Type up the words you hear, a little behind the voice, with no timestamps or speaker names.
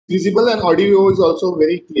visible and audio is also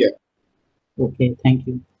very clear. Okay, thank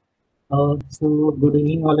you. So good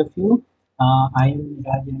evening, all of you. I am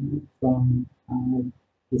Rajan from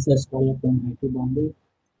Research Scholar from IT Bombay,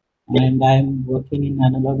 and I am working in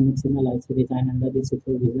analog mixing IC design under the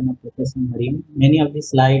supervision of Professor Marim. Many of the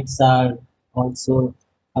slides are also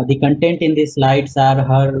the content in the slides are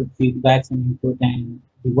her feedbacks and input and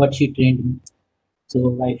what she trained me.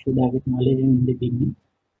 So I should have acknowledged in the beginning.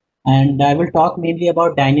 And I will talk mainly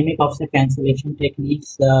about dynamic offset cancellation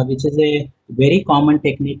techniques, which is a very common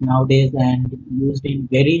technique nowadays and used in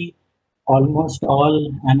very almost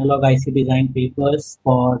all analog IC design papers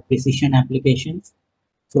for precision applications.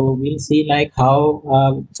 So we'll see like how,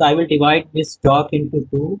 so I will divide this talk into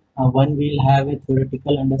two. One will have a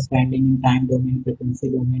theoretical understanding in time domain,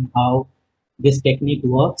 frequency domain, how this technique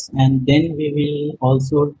works. And then we will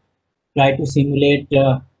also try to simulate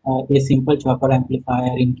a simple chopper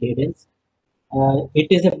amplifier in Cadence. It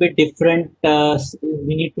is a bit different.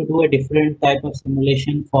 We need to do a different type of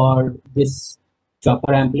simulation for this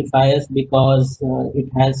chopper amplifiers because it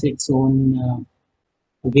has its own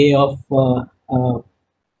way of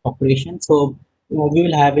operation. So we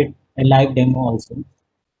will have it a live demo also.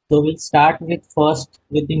 So we'll start with first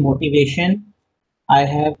with the motivation. I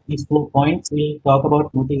have these 4 points. We'll talk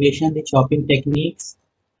about motivation, the chopping techniques,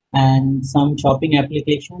 and some chopping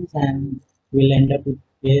applications, and we'll end up with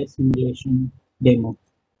a simulation demo.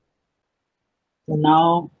 So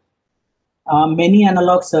now many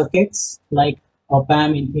analog circuits like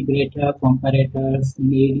op-amp, integrator, comparators, in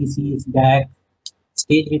ADCs, DAC,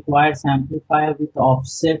 stage requires amplifier with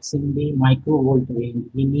offsets in the microvolt range.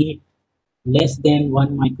 We need less than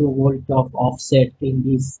 1 microvolt of offset in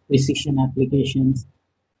these precision applications.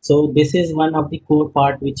 So this is one of the core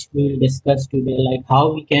part which we will discuss today, like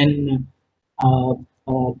how uh,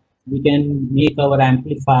 we can make our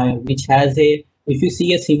amplifier, which has a, if you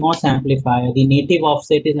see a CMOS amplifier, the native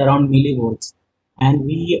offset is around millivolts, and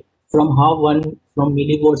we from how one from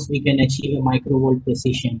millivolts we can achieve a microvolt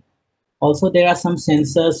precision. Also, there are some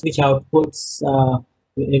sensors which outputs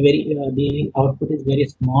the output is very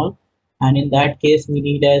small, and in that case we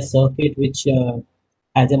need a circuit which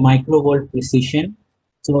has a microvolt precision.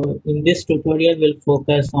 So in this tutorial, we'll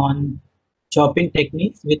focus on chopping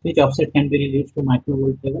techniques with which offset can be reduced to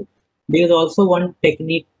microvolt level. There is also one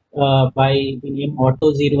technique by the name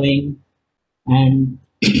auto zeroing and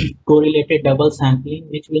correlated double sampling,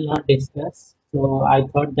 which we'll not discuss. So I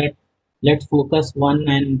thought that let's focus one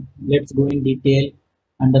and let's go in detail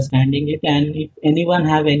understanding it. And if anyone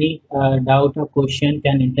have any doubt or question,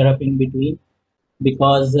 can interrupt in between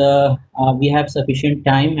because we have sufficient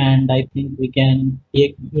time, and I think we can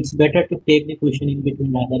take. It's better to take the question in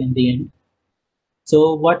between rather in the end.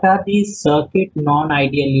 So, what are these circuit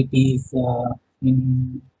non-idealities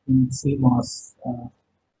in CMOS?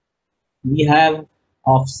 We have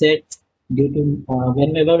offset due to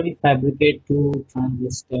whenever we fabricate two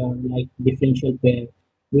transistor like differential pair,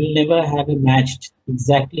 we'll never have a matched,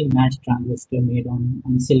 exactly matched transistor made on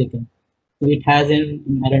silicon. So it has an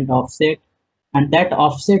inherent offset, and that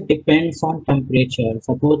offset depends on temperature.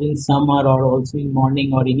 Suppose in summer or also in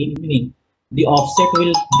morning or in evening, the offset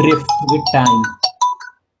will drift with time.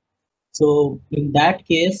 So in that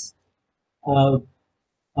case, uh,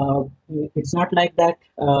 uh, it's not like that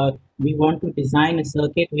we want to design a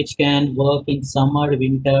circuit which can work in summer,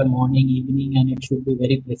 winter, morning, evening, and it should be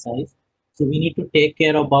very precise. So we need to take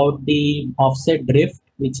care about the offset drift,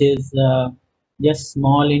 which is just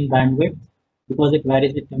small in bandwidth because it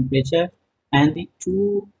varies with temperature. And the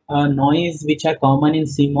two noise which are common in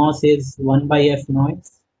CMOS is 1 by F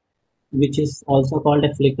noise, which is also called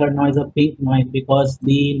a flicker noise or pink noise because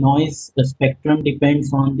the noise, the spectrum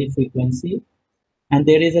depends on the frequency, and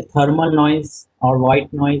there is a thermal noise or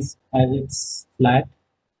white noise as it's flat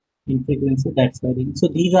in frequency, that's varying. So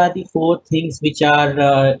these are the 4 things which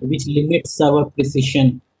are which limits our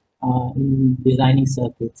precision in designing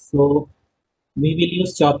circuits. So we will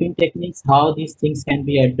use chopping techniques, how these things can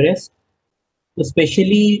be addressed.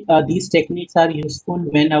 Especially these techniques are useful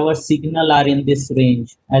when our signal are in this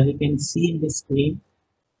range. As you can see in the screen,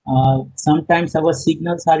 sometimes our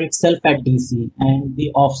signals are itself at DC, and the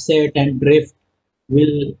offset and drift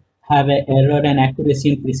will have an error and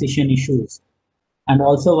accuracy and precision issues. And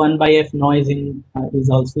also 1 by F noise is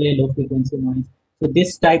also a low frequency noise. So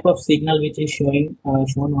this type of signal which is shown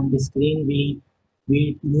on the screen,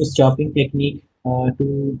 we use chopping technique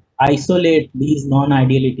to isolate these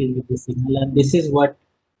non-idealities with the signal, and this is what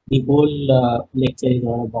the whole lecture is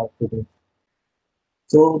all about today.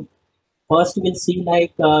 So first we'll see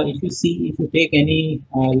like if you take any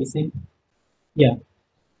listen, yeah.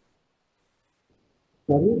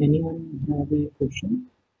 Sorry, anyone have a question?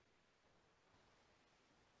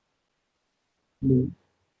 blue.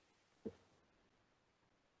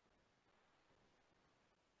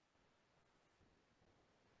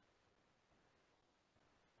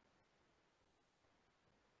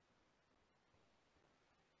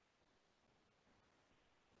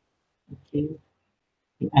 Okay.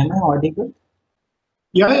 Am I audible?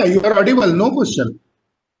 Yeah, yeah, you are audible. No question.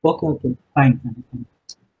 Okay, okay, fine, fine, fine.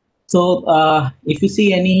 So, if you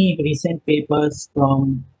see any recent papers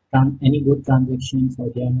from any good transactions or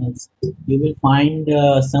journals, you will find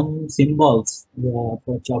some symbols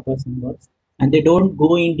for chopper symbols, and they don't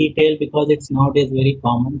go in detail because it's nowadays very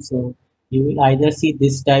common. So, you will either see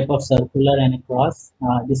this type of circular and a cross.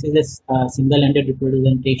 This is a single-ended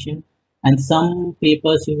representation, and some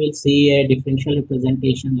papers you will see a differential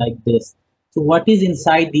representation like this. So, what is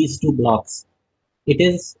inside these two blocks? It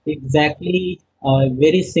is exactly a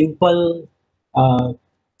very simple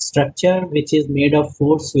structure which is made of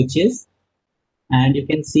four switches, and you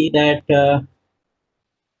can see that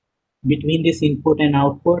between this input and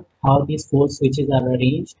output how these four switches are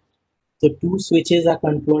arranged. So two switches are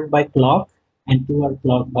controlled by clock and two are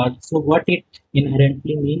clock bars. So what it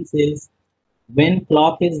inherently means is when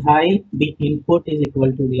clock is high, the input is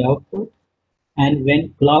equal to the output, and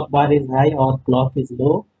when clock bar is high or clock is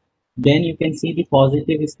low, then you can see the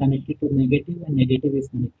positive is connected to negative and negative is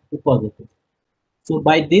connected to positive. So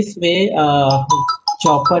by this way,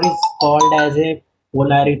 chopper is called as a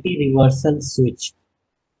polarity reversal switch.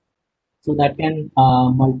 So that can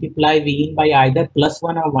multiply Vin by either plus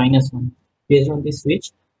 1 or minus 1 based on the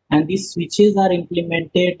switch. And these switches are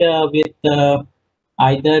implemented with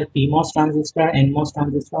either PMOS transistor, NMOS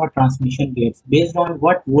transistor, or transmission gates based on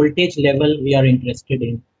what voltage level we are interested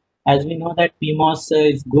in. As we know that PMOS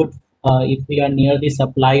is good if we are near the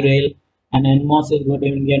supply rail, and NMOS is good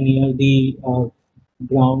when we are near the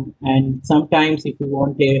ground. And sometimes if we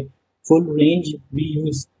want a full range, we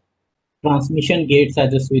use transmission gates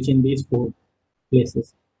as a switch in these four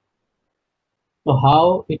places. So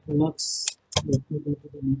how it works, let me go to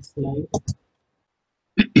the next slide.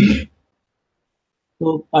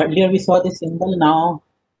 So earlier we saw the symbol, now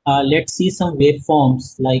let's see some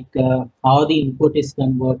waveforms like how the input is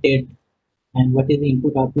converted and what is the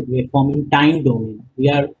input output waveform in time domain. We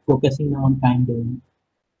are focusing now on time domain.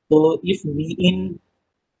 So if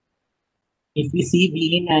we see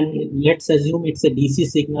V in and let's assume it's a DC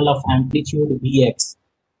signal of amplitude Vx,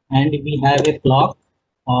 and we have a clock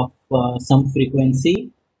of some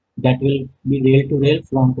frequency that will be rail to rail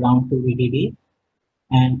from ground to VDD,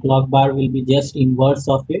 and clock bar will be just inverse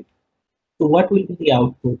of it. So what will be the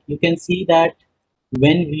output? You can see that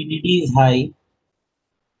when VDD is high,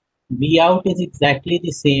 V out is exactly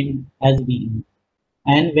the same as V in,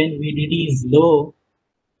 and when VDD is low,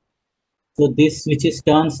 so this switches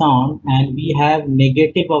turns on and we have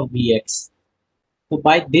negative of Vx. So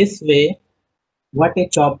by this way, what a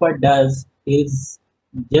chopper does is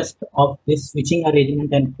just of this switching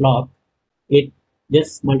arrangement and clock, it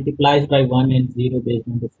just multiplies by 1 and 0 based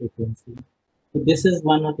on the frequency. So this is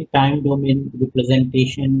one of the time domain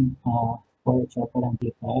representation for a chopper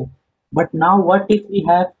amplifier. But now what if we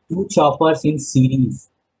have two choppers in series?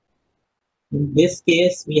 In this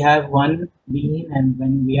case, we have one V in and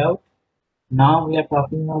one V out. Now we are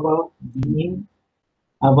talking about V in,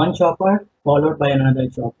 one chopper followed by another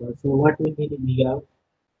chopper. So what will be the V out?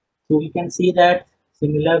 So we can see that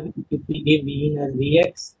similar if we give V in as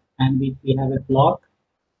Vx and if we have a clock,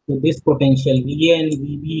 so this potential Va and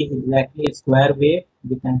Vb is exactly a square wave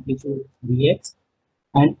with amplitude Vx,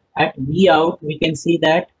 and at V out we can see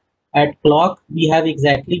that at clock we have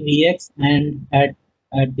exactly Vx, and at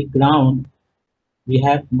the ground we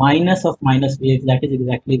have minus of minus Vx, that is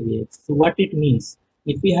exactly Vx. So what it means,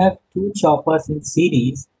 if we have two choppers in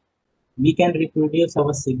series, we can reproduce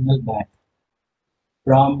our signal back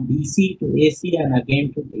from DC to AC and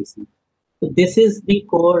again to AC. So this is the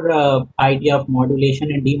core idea of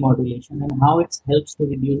modulation and demodulation and how it helps to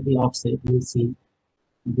reduce the offset. We'll see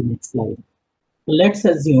in the next slide. So let's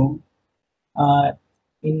assume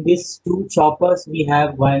in these two choppers we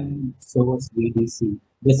have one source VDC,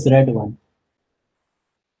 this red one.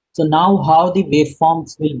 So now how the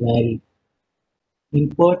waveforms will vary.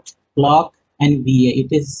 Input, clock and VA. It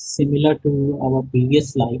is similar to our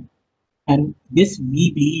previous slide. And this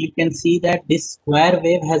VB, you can see that this square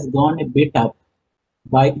wave has gone a bit up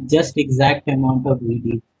by just exact amount of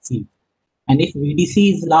VDC. And if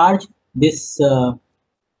VDC is large, this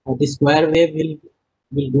square wave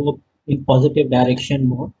will go in positive direction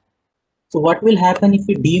more. So what will happen if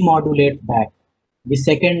we demodulate back the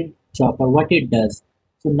second chopper? What it does?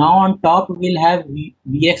 So now on top we'll have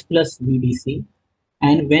Vx plus VDC,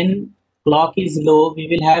 and when clock is low, we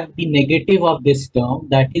will have the negative of this term,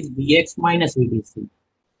 that is Vx minus Vdc.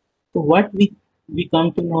 So what we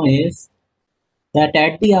come to know is that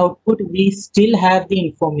at the output we still have the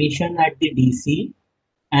information at the DC,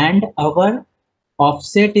 and our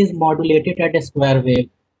offset is modulated at a square wave.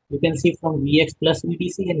 You can see from Vx plus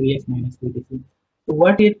Vdc and Vx minus Vdc. So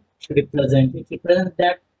what it represents? It represents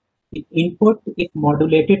that the input, if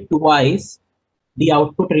modulated twice, the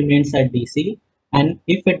output remains at DC, and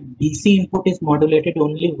if a DC input is modulated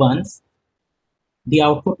only once, the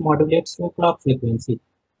output modulates to a clock frequency.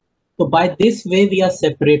 So by this way, we are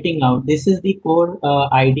separating out. This is the core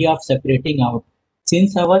idea of separating out.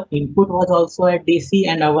 Since our input was also at DC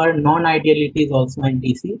and our non-ideality is also at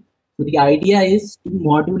DC, so the idea is to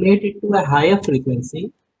modulate it to a higher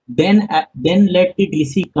frequency, then let the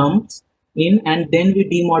DC comes in, and then we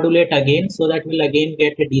demodulate again, so that we'll again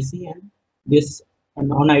get a DC and this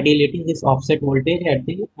non-ideality, this offset voltage at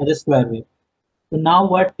the other square wave. So now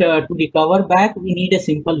what to recover back, we need a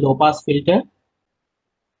simple low pass filter.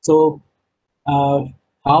 So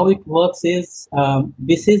how it works is,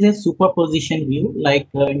 this is a superposition view, like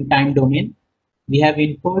in time domain. We have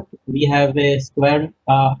input, we have a square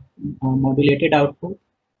modulated output.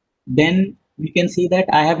 Then we can see that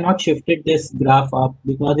I have not shifted this graph up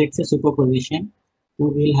because it's a superposition.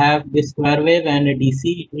 So we'll have this square wave and a DC,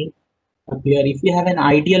 it will appear. If you have an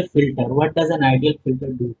ideal filter, what does an ideal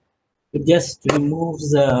filter do? It just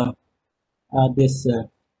removes this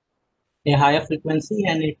a higher frequency,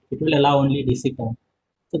 and it will allow only DC term.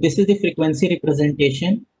 So this is the frequency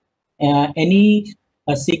representation. Any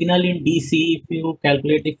signal in DC, if you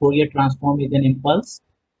calculate the Fourier transform, is an impulse.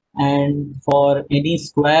 And for any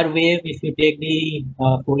square wave, if you take the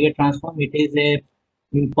Fourier transform, it is a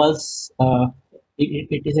impulse.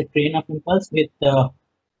 It is a train of impulse with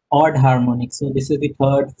odd harmonics. So this is the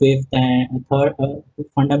third, fifth, and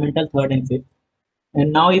fundamental third and fifth.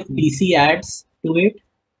 And now if DC adds to it,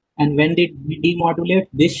 and when we demodulate,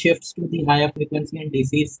 this shifts to the higher frequency and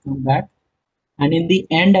DCs come back. And in the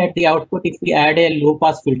end, at the output, if we add a low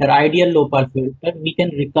pass filter, ideal low pass filter, we can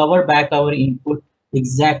recover back our input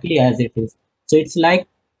exactly as it is. So it's like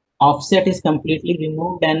offset is completely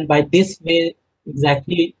removed, and by this way,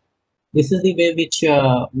 exactly, this is the way which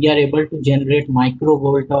we are able to generate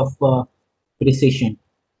microvolt of precision.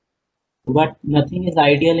 But nothing is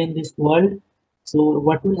ideal in this world. So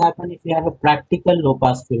what will happen if you have a practical low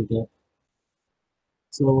pass filter?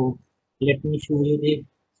 So let me show you the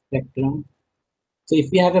spectrum. So if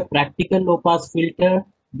we have a practical low pass filter,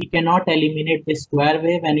 we cannot eliminate the square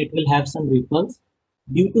wave, and it will have some ripples.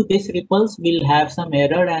 Due to this ripples, we'll have some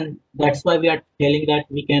error, and that's why we are telling that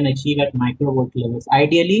we can achieve at microvolt levels.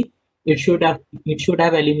 Ideally, it should have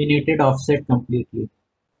eliminated offset completely.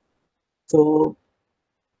 So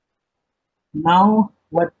now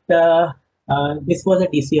what this was a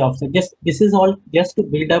DC offset. This is all just to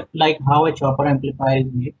build up like how a chopper amplifier is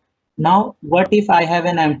made. Now what if I have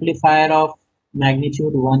an amplifier of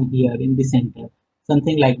magnitude 1 here in the center,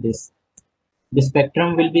 something like this? The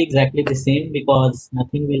spectrum will be exactly the same because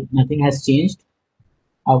nothing has changed.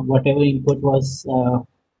 Whatever input was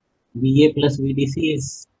VA plus VDC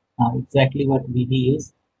is exactly what VD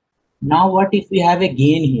is. Now what if we have a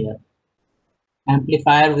gain here,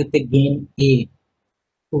 amplifier with a gain A?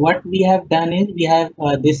 So what we have done is we have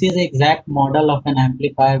this is the exact model of an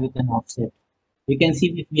amplifier with an offset. You can see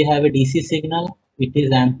if we have a DC signal, it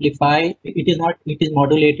is amplified, it is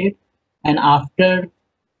modulated, and after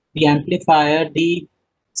the amplifier, the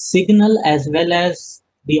signal as well as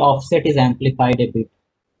the offset is amplified a bit.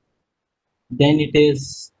 Then it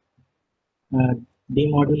is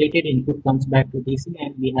demodulated, input comes back to DC,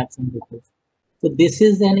 and we have some ripples. So this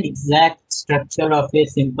is an exact structure of a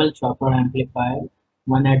simple chopper amplifier,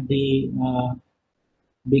 one at the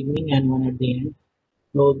beginning and one at the end.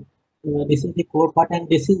 So this is the core part, and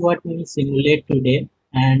this is what we will simulate today,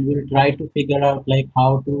 and we'll try to figure out like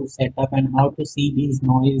how to set up and how to see these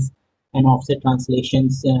noise and offset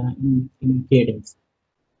translations in Cadence.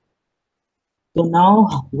 So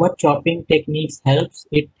now what chopping techniques helps?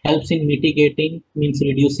 It helps in mitigating, means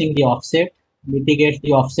reducing the offset, mitigates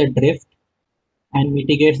the offset drift, and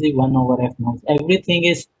mitigates the 1/f noise. Everything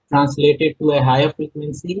is translated to a higher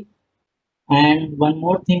frequency. And one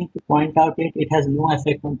more thing to point out, it has no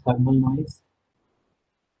effect on thermal noise.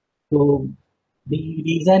 So the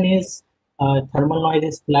reason is thermal noise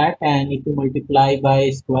is flat, and if you multiply by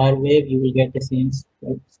square wave, you will get the same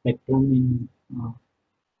spectrum in.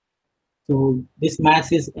 So this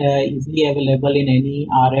math is easily available in any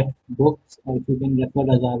RF books. If you can refer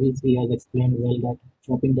Azavi's, he has explained well that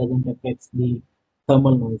chopping doesn't affect the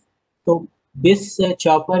thermal noise. So This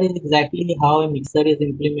chopper is exactly how a mixer is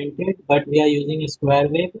implemented, but we are using a square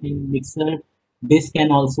wave. In mixer, this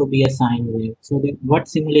can also be a sine wave. So what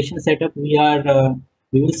simulation setup we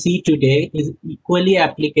will see today is equally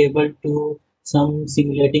applicable to some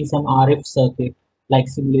simulating some RF circuit, like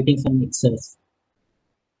simulating some mixers.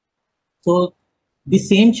 So the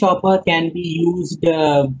same chopper can be used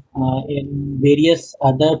in various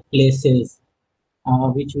other places,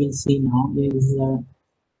 which we'll see now. Is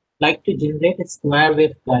like to generate a square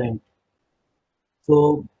wave current.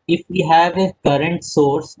 So if we have a current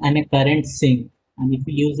source and a current sink, and if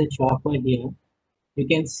we use a chopper here, you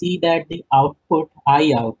can see that the output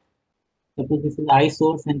I out. Suppose this is I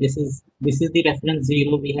source and this is the reference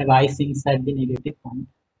zero. We have I sinks at the negative point.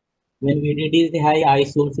 When VDD is high, I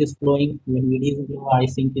source is flowing. When VDD is low, I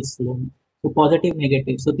sink is flowing. So positive,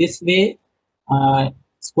 negative. So this way,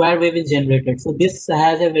 square wave is generated. So this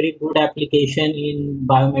has a very good application in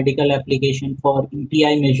biomedical application for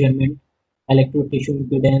ETI measurement, electrode tissue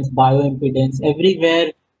impedance, bioimpedance.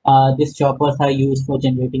 Everywhere, these choppers are used for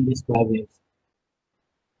generating these square waves.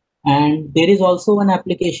 And there is also one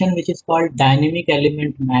application which is called dynamic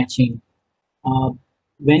element matching. Uh,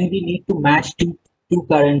 when we need to match two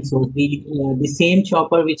current source, the same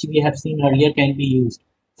chopper which we have seen earlier can be used.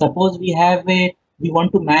 Suppose we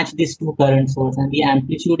want to match these two current source and the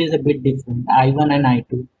amplitude is a bit different, I1 and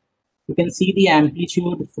I2. You can see the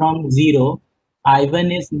amplitude from 0,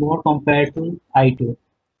 I1 is more compared to I2.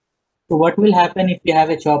 So what will happen if we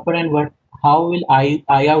have a chopper, and how will I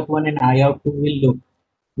out 1 and I out 2 will look?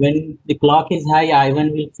 When the clock is high,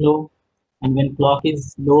 I1 will flow, and when clock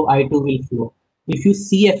is low, I2 will flow. If you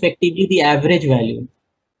see effectively the average value,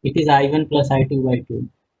 it is I1 plus I2 by 2.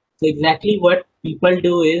 So exactly what people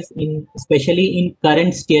do is, especially in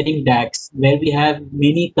current steering DACs, where we have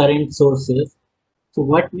many current sources. So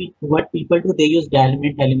what people do, they use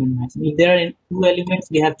element matching. If there are two elements,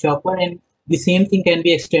 we have chopper, and the same thing can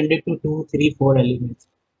be extended to 2, 3, 4 elements.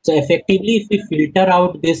 So effectively, if we filter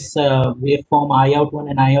out this waveform I out 1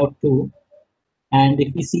 and I out 2, and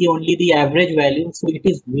if we see only the average value, so it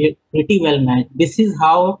is pretty well matched. This is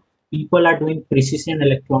how people are doing precision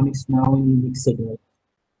electronics now in mixed world.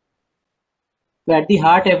 So at the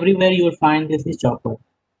heart, everywhere you will find this is chopper.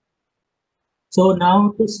 So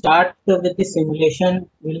now to start with the simulation,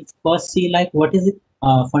 we'll first see like what is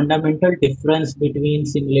the fundamental difference between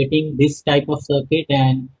simulating this type of circuit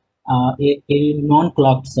and a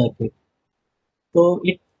non-clocked circuit. So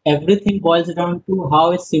everything boils down to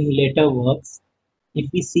how a simulator works. If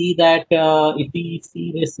we see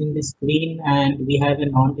this in the screen and we have a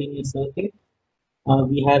non-linear circuit,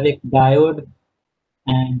 we have a diode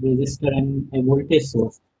and resistor and a voltage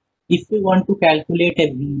source. If we want to calculate a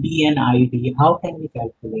VD and ID, how can we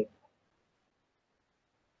calculate?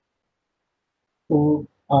 So,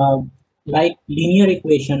 like linear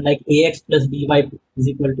equation, like AX plus BY is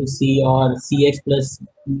equal to C or CX plus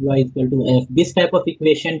BY is equal to F. This type of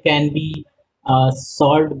equation can be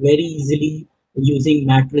solved very easily using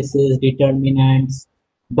matrices, determinants.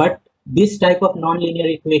 But this type of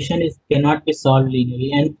nonlinear equation cannot be solved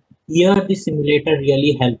linearly. And here the simulator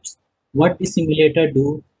really helps. What the simulator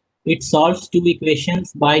do? It solves two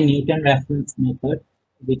equations by Newton reference method,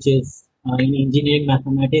 which is in engineering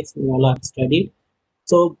mathematics we all have studied.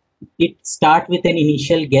 So it starts with an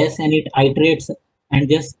initial guess and it iterates and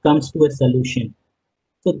just comes to a solution.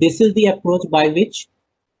 So this is the approach by which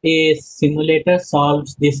a simulator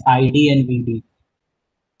solves this ID and VD.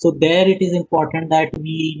 So there it is important that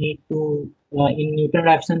we need to, in Newton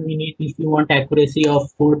Raphson, if you want accuracy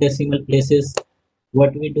of 4 decimal places,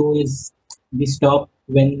 what we do is we stop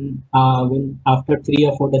when after 3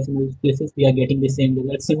 or 4 decimal places, we are getting the same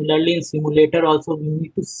result. Similarly, in simulator also, we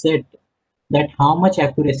need to set that how much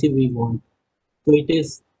accuracy we want. So it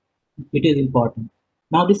is important.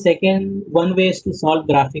 Now the second one way is to solve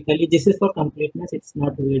graphically. This is for completeness. It's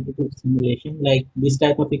not related to simulation. Like this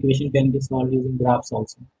type of equation can be solved using graphs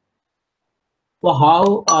also. So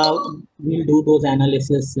how we'll do those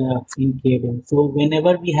analysis in Cadence. So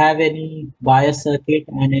whenever we have any bias circuit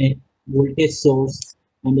and a voltage source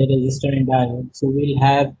and a resistor and diode, so we'll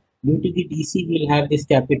have, due to the DC, we'll have this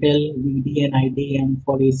capital VD and ID, and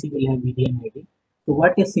for AC we'll have VD and ID. So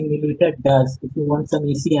what a simulator does, if you want some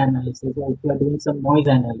AC analysis or if you are doing some noise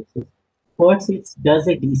analysis, first it does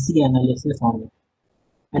a DC analysis on it,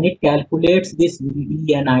 and it calculates this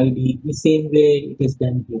VD and ID the same way it is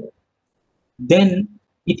done here. Then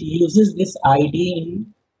it uses this ID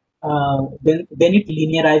in, then it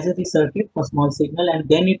linearizes the circuit for small signal, and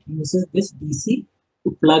then it uses this DC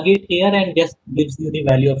to plug it here and just gives you the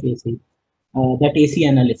value of AC, that AC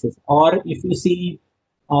analysis. Or if you see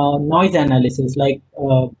noise analysis, like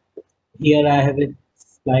here I have a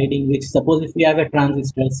sliding which suppose if we have a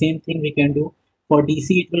transistor, same thing we can do. For DC,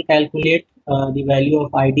 it will calculate the value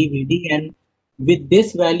of ID, VD, and with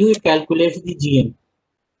this value, it calculates the GM.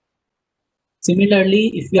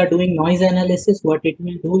 Similarly, if we are doing noise analysis, what it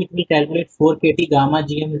will do, it will calculate 4 kT gamma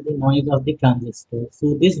GM is the noise of the transistor.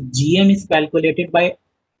 So this GM is calculated by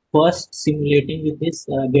first simulating with this,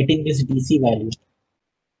 getting this DC value.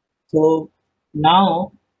 So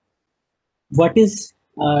now, what is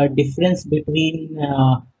difference between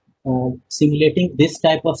simulating this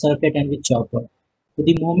type of circuit and with chopper? So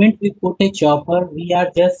the moment we put a chopper, we are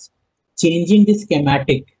just changing the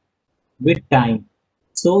schematic with time.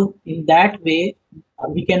 So in that way,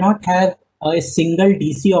 we cannot have a single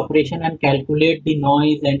DC operation and calculate the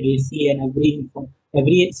noise and AC and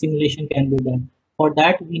every simulation can be done. For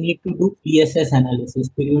that, we need to do PSS analysis,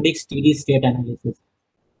 periodic steady state analysis.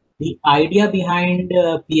 The idea behind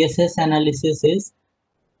PSS analysis is,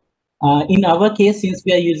 in our case, since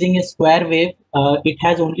we are using a square wave, it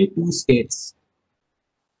has only two states.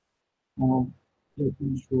 Let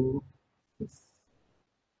me show this.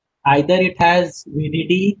 Either it has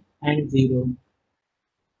VDD and 0.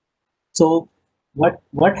 So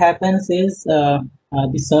what happens is the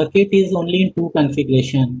circuit is only in two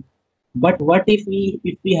configuration. But what if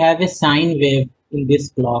we have a sine wave in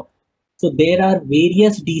this clock? So there are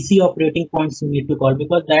various DC operating points we need to call,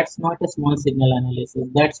 because that's not a small signal analysis.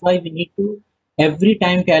 That's why we need to every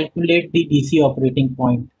time calculate the DC operating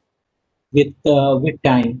point with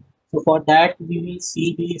time. So for that we will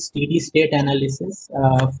see the steady state analysis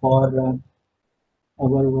for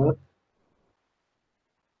our work.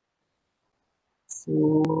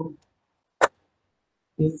 So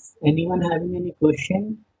is anyone having any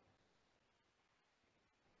question?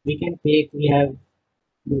 We can take, we have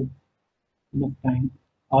good enough time.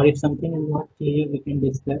 Or if something is not clear, we can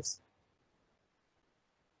discuss.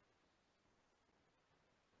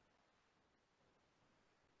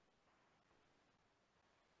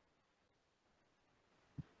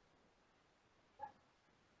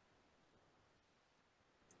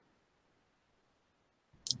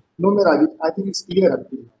 No, Miraj, I think it's clear up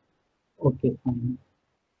to now. Okay, fine.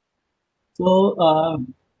 So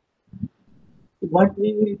what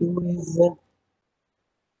we will do is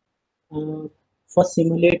for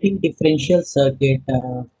simulating differential circuit,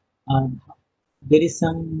 there is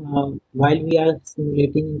some, while we are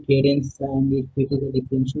simulating in Cadence and if it is a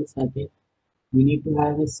differential circuit, we need to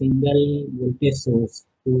have a single voltage source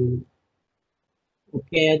to.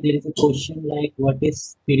 Okay, there is a question like what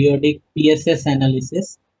is periodic PSS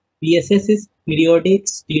analysis? PSS is periodic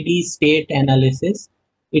steady state analysis.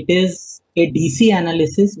 It is a DC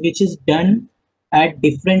analysis which is done at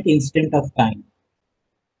different instant of time.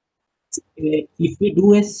 If we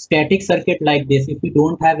do a static circuit like this, if we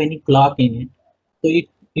don't have any clock in it, so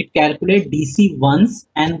it calculates DC once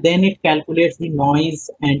and then it calculates the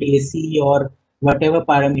noise and AC or whatever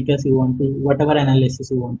parameters you want to, whatever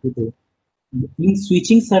analysis you want to do. In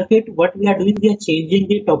switching circuit, what we are doing, we are changing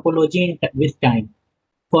the topology with time.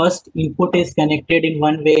 First input is connected in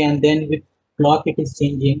one way and then with clock it is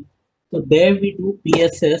changing. So there we do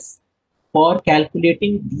PSS for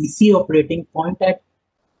calculating DC operating point at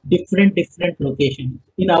different locations.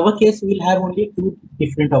 In our case, we'll have only two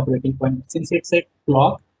different operating points since it's a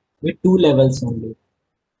clock with two levels only.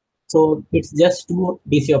 So it's just two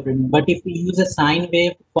DC operating. But if we use a sine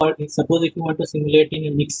wave for, suppose if you want to simulate in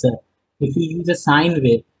a mixer, if you use a sine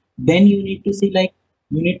wave, then you need to see like,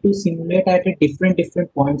 you need to simulate at a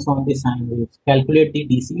different points on the sine waves, calculate the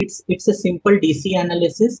DC. It's a simple DC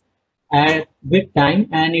analysis with time,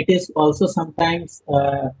 and it is also sometimes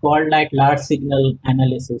called like large signal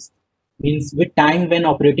analysis. Means with time when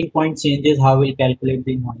operating point changes, how we'll calculate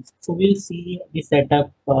the noise. So we'll see the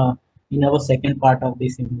setup in our second part of the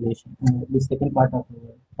simulation, the second part of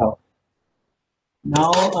our talk.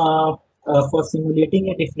 Now, for simulating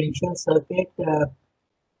a differential circuit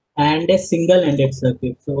and a single-ended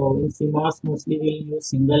circuit. So in CMOS, mostly we'll use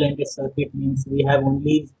single-ended circuit, means we have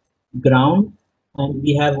only ground and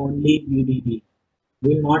we have only VDD.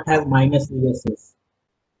 We will not have minus VSS.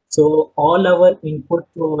 So all our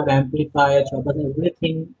input to our amplifier, choppers,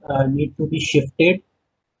 everything need to be shifted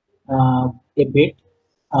a bit.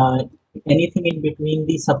 Anything in between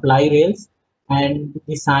the supply rails and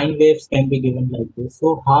the sine waves can be given like this.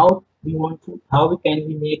 So how can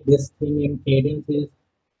we make this thing in Cadence is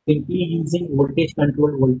simply using voltage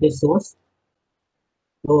controlled voltage source.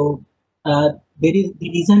 So there is the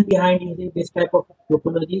reason behind using this type of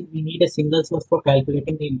topology. We need a single source for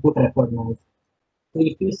calculating the input record noise. So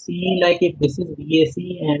if you see like if this is VAC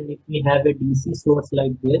and if we have a DC source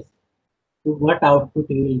like this, so what output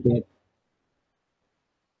you will get?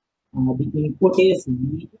 The input is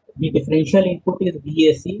the differential input is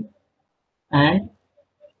VAC, and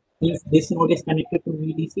if this node is connected to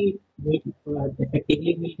VDC, we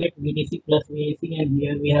effectively will get VDC plus VAC, and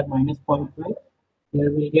here we have minus zero point 0.5.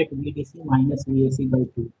 Here we get VDC minus VAC by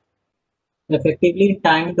 2. Effectively, in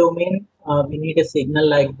time domain, we need a signal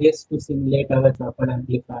like this to simulate our chopper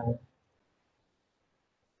amplifier.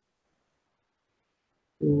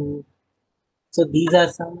 So, so these are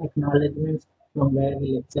some acknowledgements from where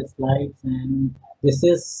we lecture slides, and this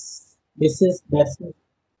is that's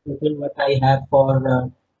total what I have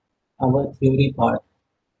for our theory part.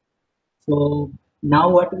 So now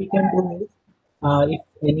what we can do is, if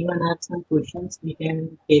anyone has some questions, we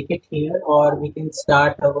can take it here, or we can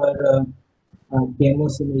start our demo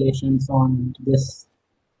simulations on this.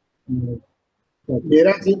 Uh,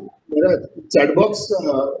 topic. Neeraj, chat box,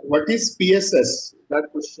 what is PSS? That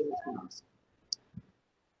question is being asked.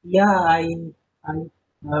 Yeah, I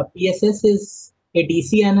PSS is a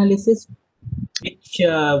DC analysis which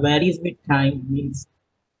varies with time. Means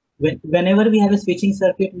whenever we have a switching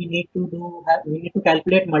circuit, we need to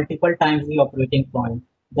calculate multiple times the operating point.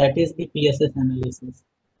 That is the PSS analysis.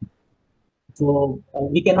 So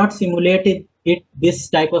we cannot simulate it this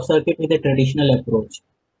type of circuit with a traditional approach.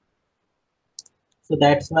 So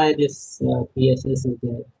that's why this PSS is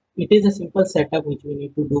there. It is a simple setup which we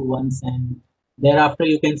need to do once, and thereafter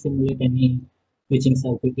you can simulate any switching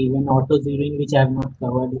circuit, even auto zeroing, which I have not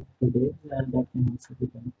covered today. That can also be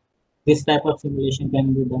done. This type of simulation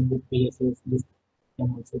can be done with PSS. This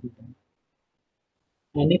can also be done.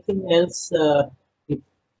 Anything else? If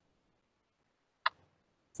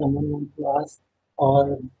someone wants to ask,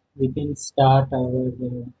 or we can start our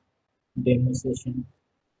demo session.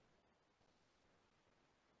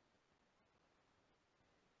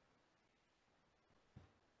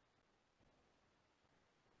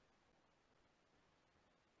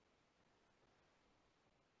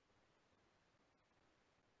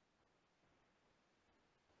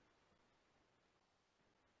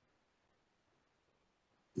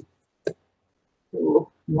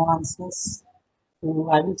 So no answers. So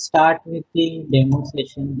I will start with the demo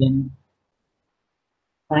session then.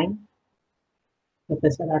 Fine,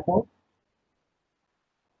 Professor Rathod.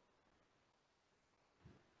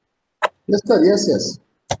 Yes, sir. Yes, yes.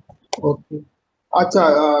 Okay.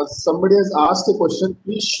 Acha, somebody has asked a question.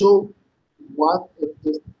 Please show one.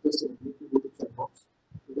 Just a minute. Let me go to chat box.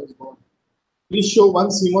 It has gone. Please show one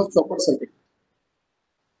CMOS chopper circuit.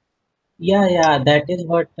 Yeah, that is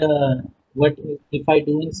what if I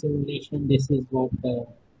do in simulation, this is what I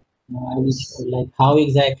will show, like how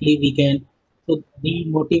exactly we can. So the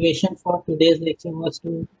motivation for today's lecture was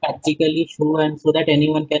to practically show, and so that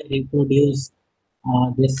anyone can reproduce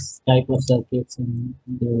this type of circuits.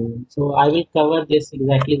 So I will cover this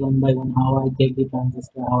exactly one by one, how I take the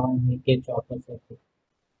transistor, how I make a chopper circuit.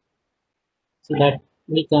 So that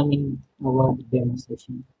will come in our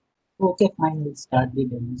demonstration. Okay, fine, we'll start the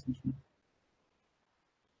demonstration.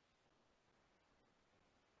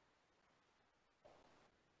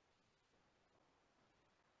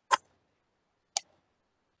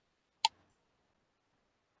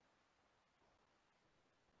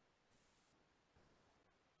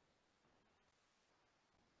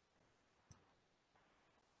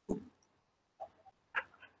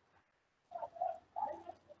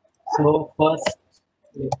 So first,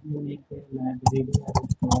 let me make a library. I will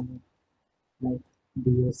call it like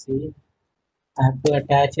DOC. I have to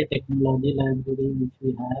attach a technology library which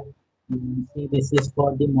we have. You can see this is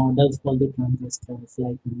for the models for the transistors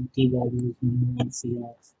like T values,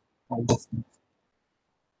 LCRs, all these things.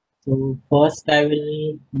 So first I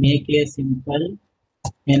will make a simple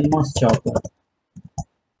NMOS chopper.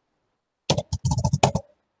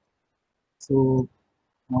 So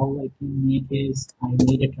how I can make is I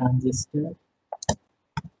need a transistor.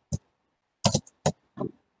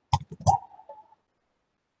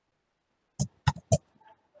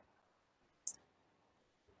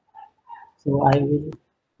 So I will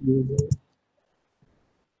use a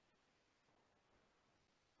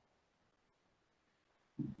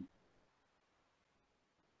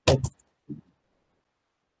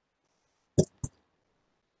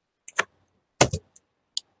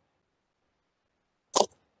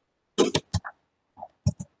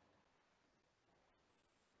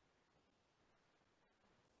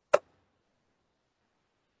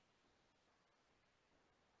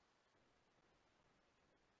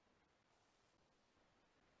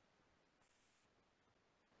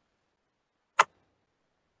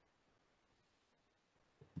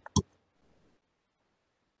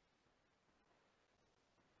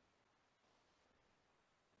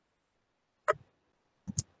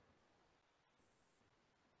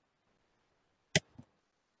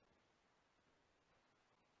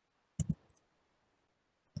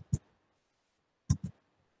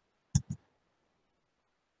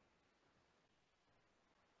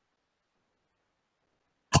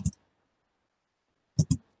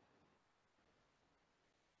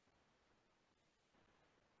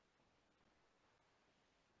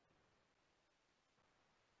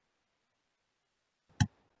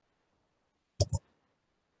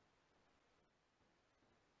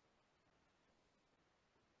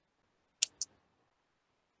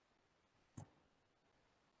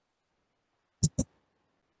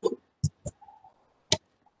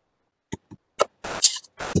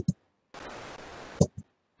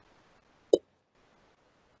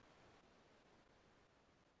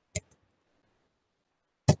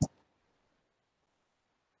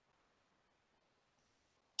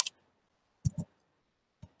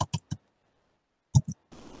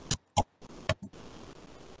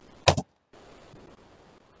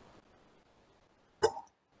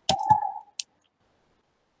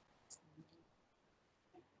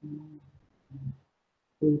So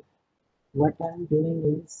what I'm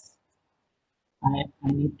doing is I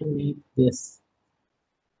need to make this.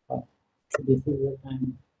 So this is what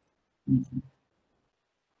I'm making.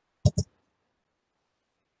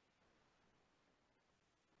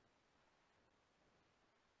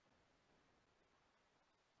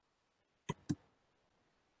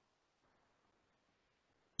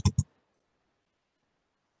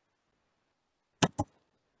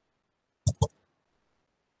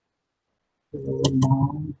 So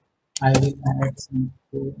now I will add some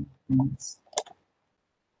things.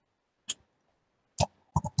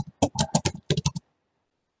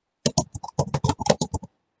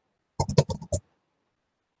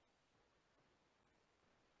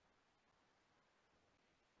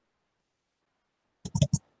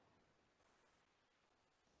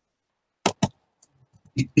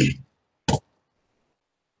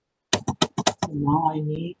 So now I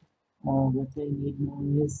need what I need now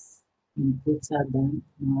is inputs are done.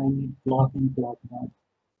 Now I need clock and clock bar.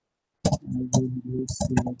 I will use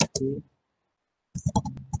select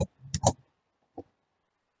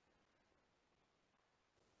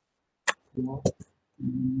clock,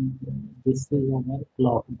 and this is our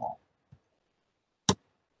clock bar.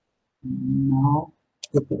 Now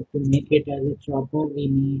to make it as a chopper, we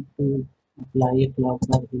need to apply a clock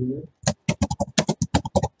bar here.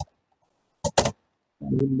 I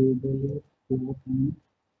will label it clock and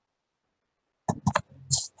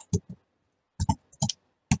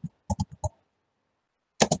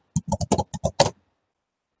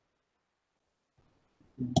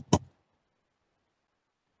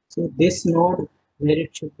so this node where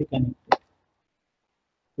it should be connected.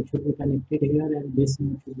 It should be connected here and this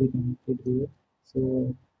node should be connected here.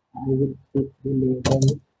 So I will put the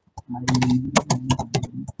label I.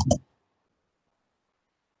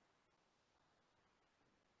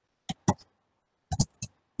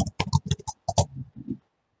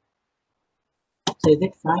 So is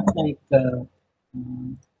it fine?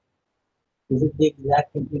 Is it the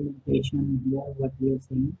exact implementation here what we are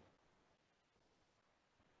saying?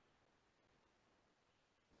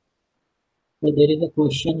 So there is a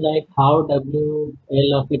question like how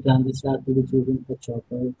WL of a transistor to be chosen for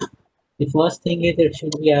chopper. The first thing is it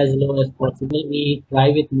should be as low as possible. We try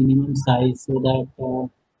with minimum size so that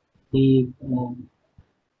the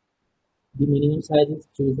the minimum size is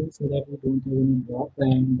chosen so that we don't have any drop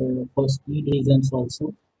and for speed reasons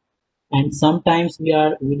also. And sometimes we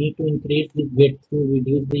need to increase the width to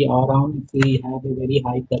reduce the around if we have a very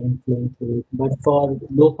high current flowing through it. But for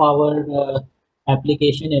low power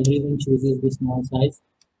application, everyone chooses the small size.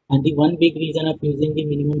 And the one big reason of using the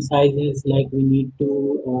minimum size is like we need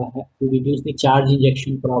to have to reduce the charge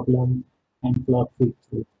injection problem and clock feed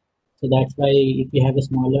through. So that's why if we have a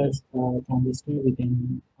smaller transistor, we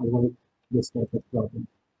can avoid this type of problem.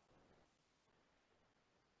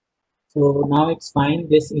 So now it's fine.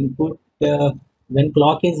 This input, when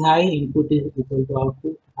clock is high, input is equal to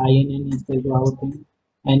output, INN is equal to output.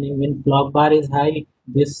 And then when clock bar is high,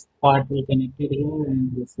 this part will connect it here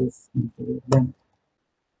and this is done.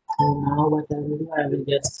 So now what I will do, I will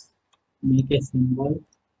just make a symbol.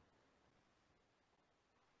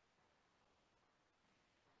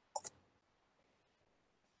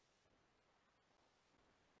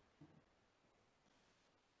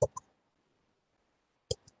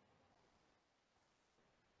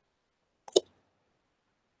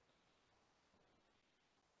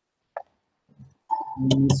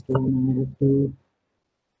 And this one I have to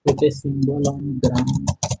put a symbol on ground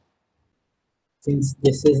since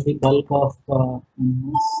this is the bulk of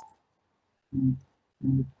NS. Mm,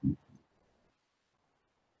 mm,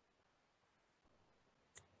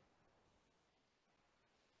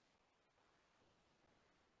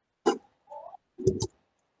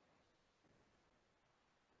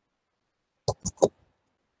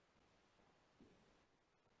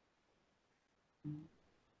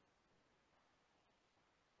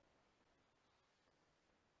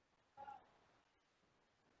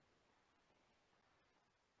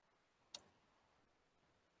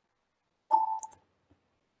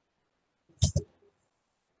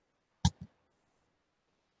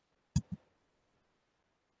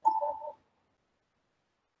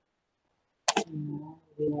 Now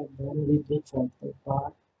we are done with the chapter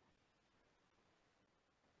part.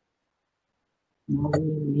 Now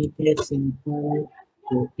we make a simple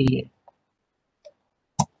OTA.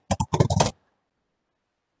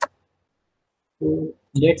 So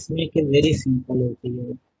let's make a very simple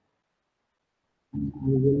OTA. And I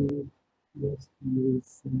will just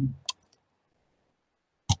use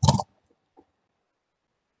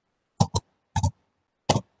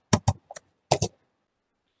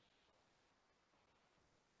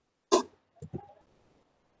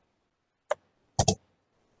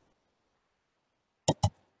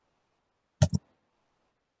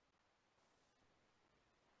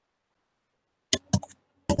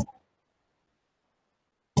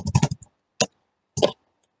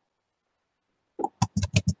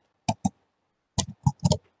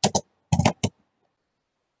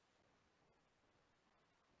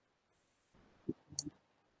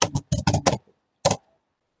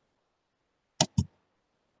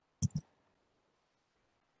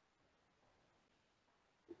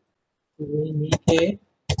we make a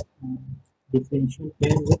differential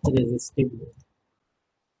pair with resistive load.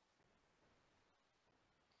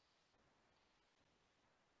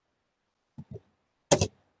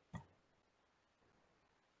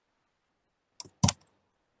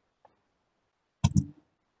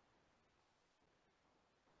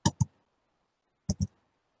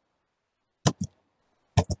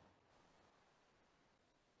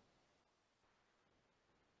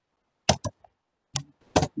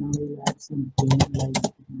 Now we'll add some pain like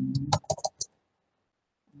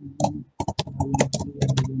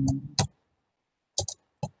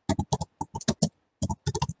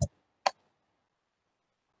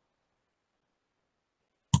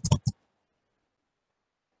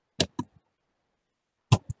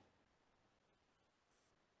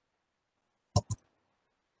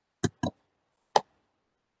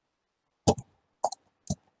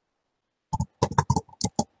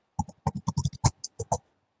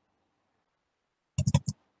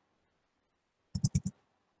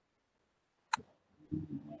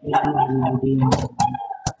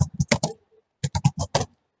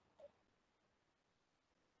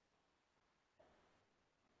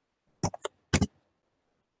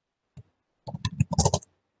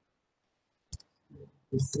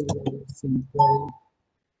this is a simple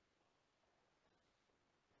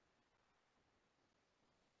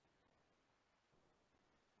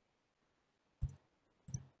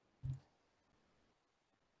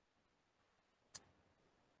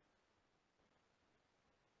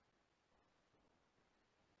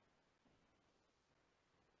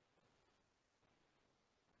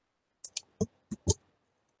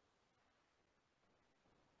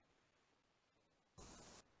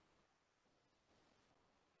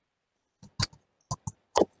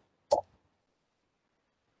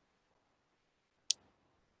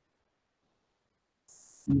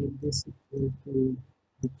make this equal to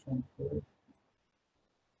the chamfer.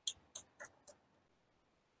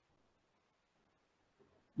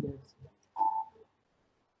 Yes.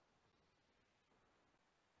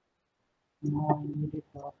 Now I need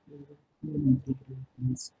a top level to integrate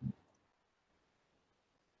this.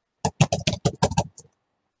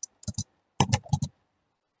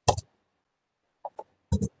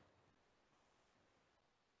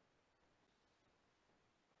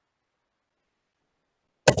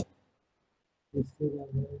 This is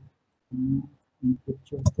our input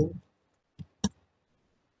chamfer.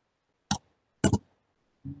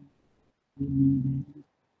 We need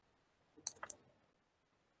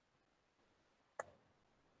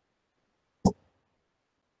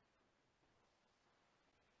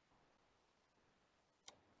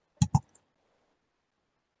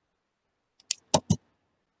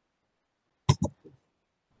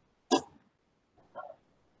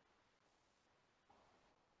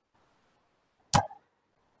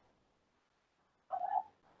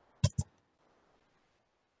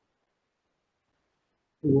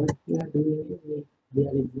what we are doing is we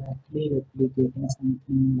are exactly replicating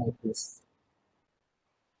something like this.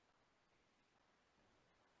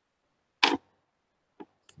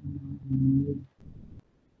 We need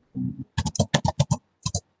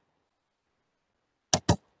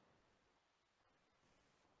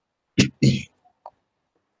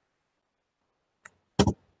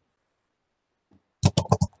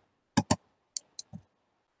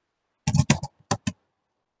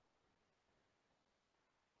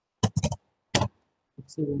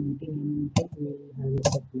it's a 180 nanometer. We have a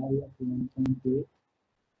supply of 1.8.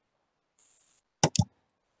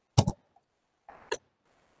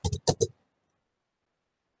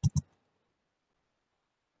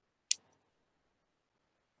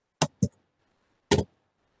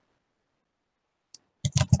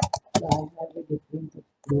 So I have a different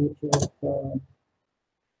approach of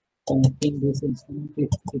connecting this instrument. It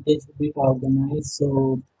is a bit organized,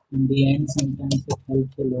 so in the end, sometimes it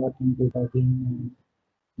helps a lot in debugging and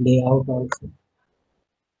layout also.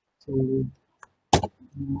 So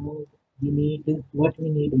now we need what we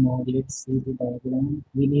need more. Let's see the diagram.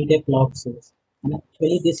 We need a clock source, and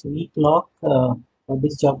actually, this V clock for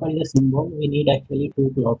this chopper is a symbol. We need actually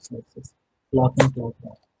two clock sources, clock and clock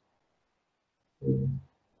back. So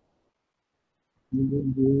we will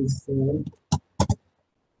use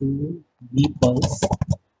two V pulse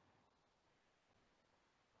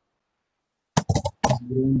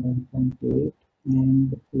 1.8,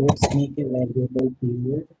 and let's make a variable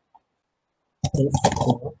period f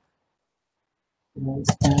clock.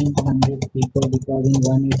 Price time 100 people because in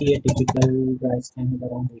 180 a typical price time is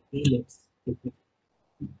around 80. Let's keep it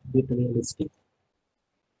a bit realistic.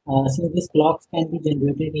 So these clocks can be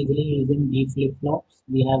generated easily using D flip flops.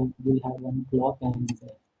 We'll have one clock and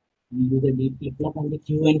We use a D flip flop, and the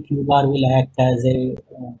Q and Q bar will act as a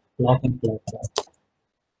clock and clock bar.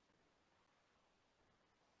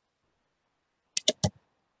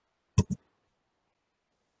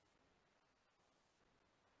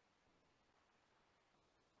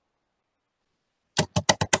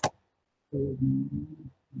 So,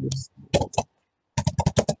 this clock,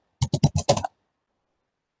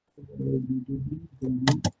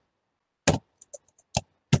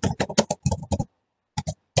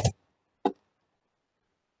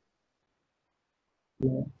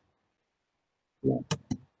 clock.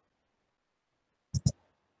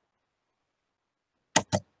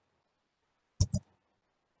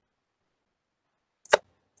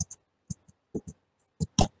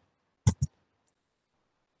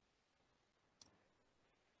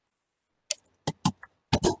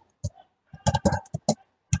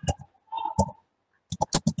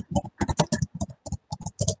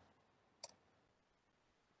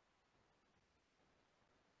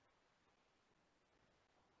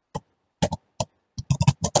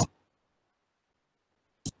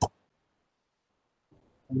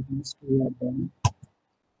 Almost we are done.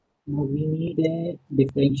 Now we need a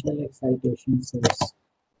differential excitation source.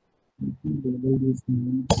 We can label these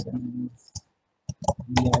nodes as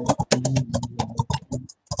VIT.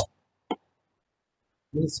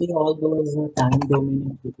 We see all those time domain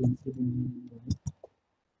and frequency domain.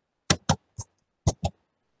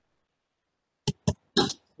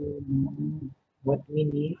 So now what we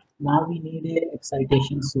need, now we need a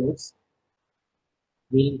excitation source.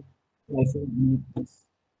 We also need this.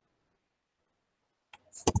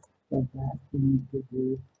 For that we need to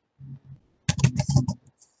do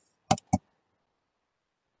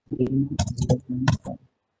gain of 0.5.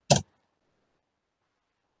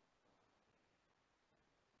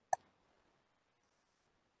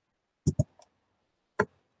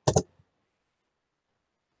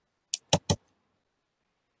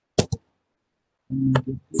 And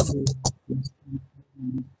we do plus 0.5.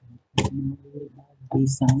 Now we have the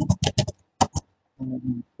sign or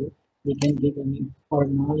input. We can give any, for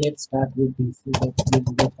now let's start with DC, let's give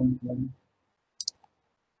 0.1.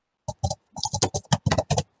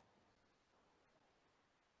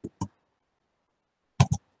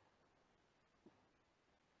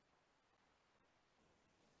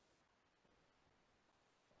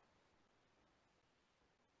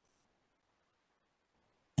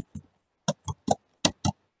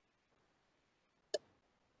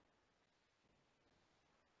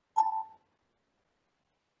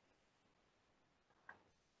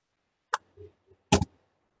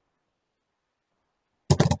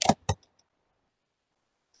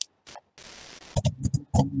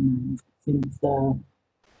 Since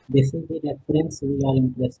this is the reference we are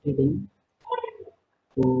interested in,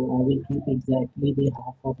 so I will keep exactly the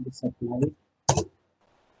half of the supply.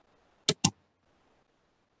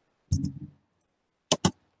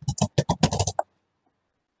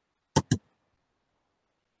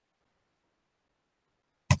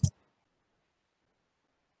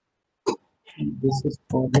 And this is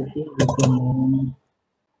positive with the known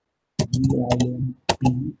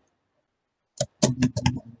VIN.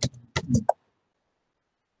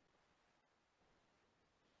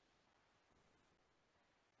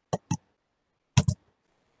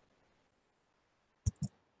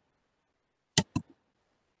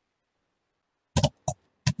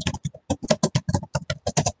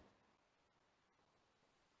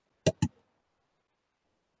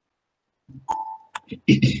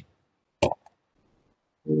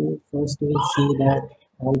 So first we'll see that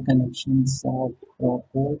all connections are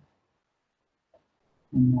proper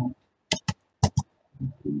and not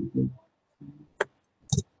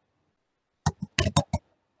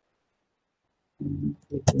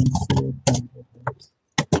frequency of 100 Hz.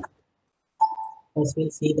 First we'll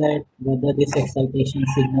see that whether this excitation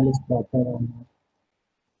signal is proper or not.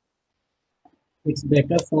 It's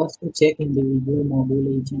better first to check individual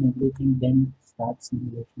module each and everything, then start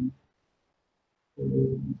simulation. So,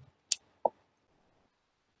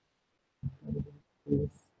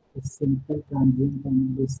 a simple transient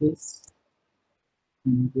analysis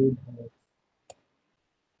and good health.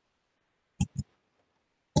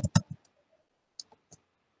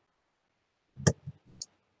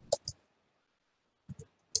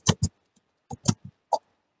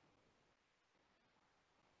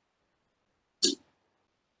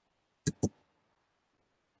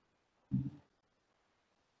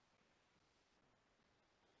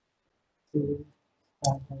 So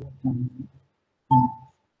start our transient.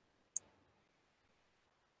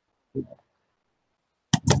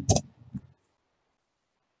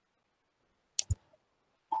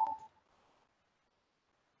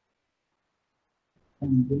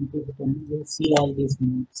 and going to the time, we'll see all these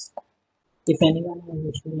notes. If anyone has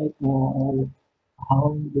issue like or how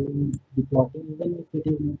I'm doing the plotting, even if it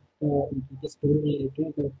is not if it is too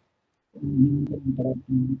related, but in the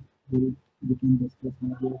interaction we can discuss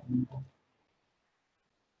maybe on that.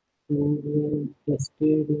 So we are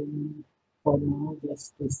interested in for now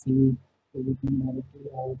just to see so we can directly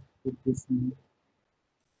out with this note.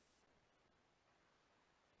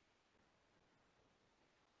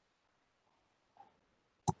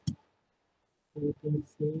 So you can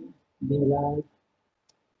see there are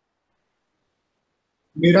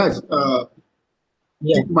Miraj,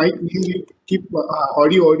 yeah keep mic, keep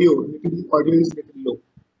audio is little low.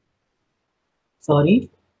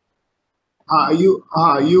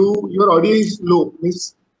 Your audio is low,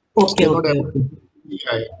 means okay you're not okay able. okay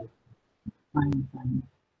Yeah, yeah. fine.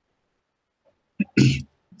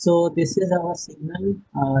 So this is our signal,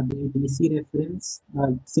 the DC reference.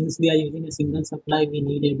 Since we are using a single supply, we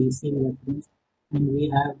need a DC reference, and we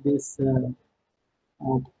have this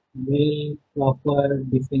very proper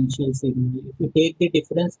differential signal. If we take the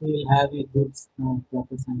difference, we will have a good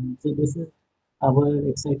proper signal. So this is our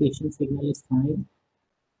excitation signal is fine.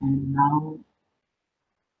 And now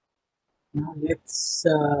let's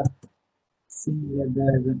see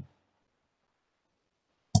whether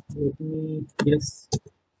let me just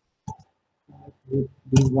start with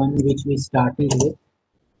the one which we started with,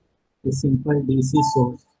 the simple DC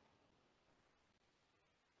source.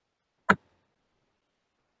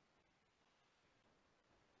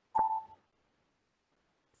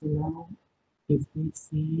 So now if we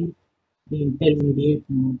see the intermediate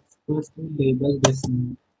nodes, first we label this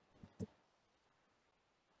node.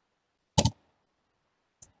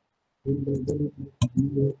 We label it with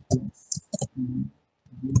VA plus and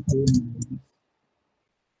VA minus.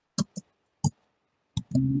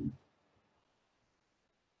 And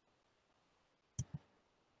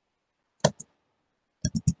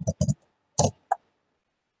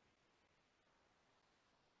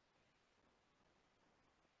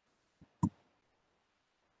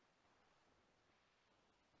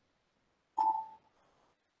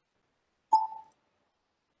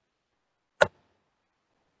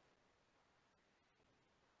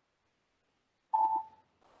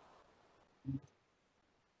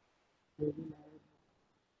we will have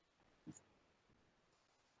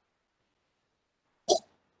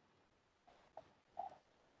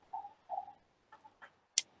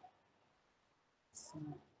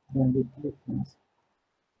some difference.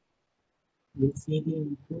 We'll see the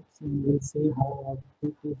inputs and we'll see how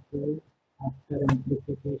output is built after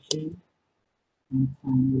amplification and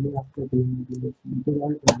finally after demodulation. They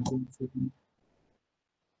are transient signals.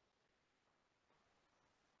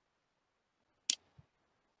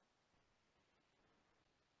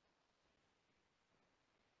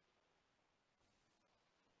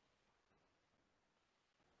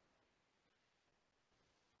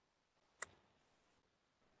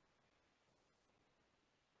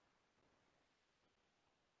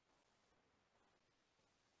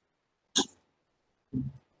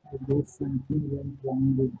 I guess something went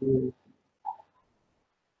wrong with the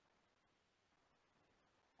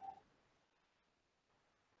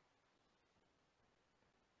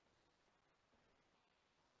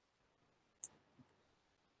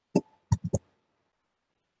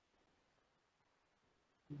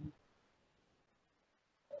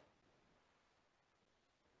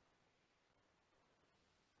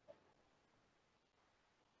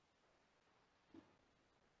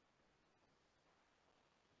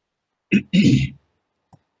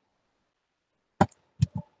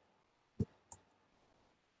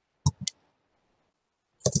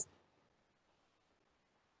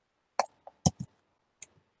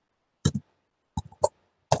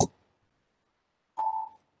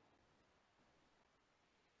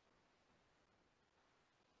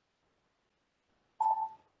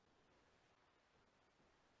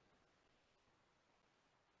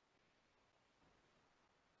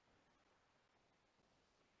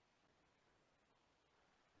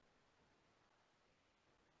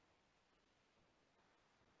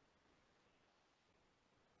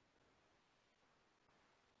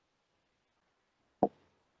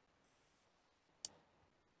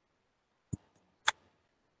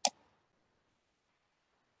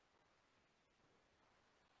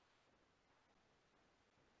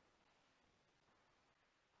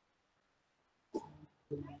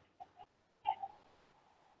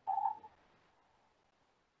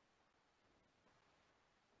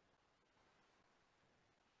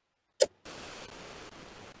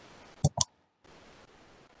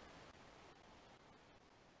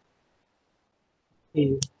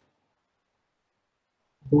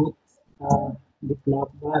both. The clock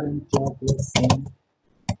bar and clock was same.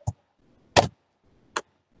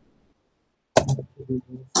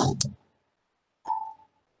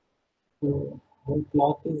 So when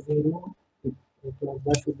clock is 0, the clock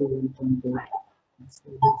bar should be 1.8. So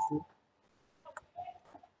this is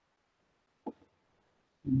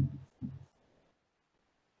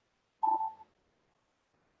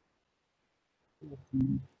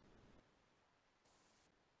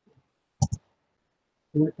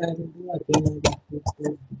what I will do again, I will put the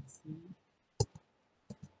DC.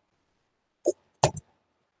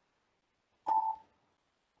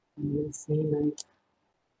 And we'll see like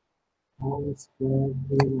how it's squared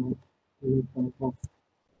will pop up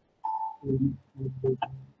in the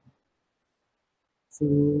so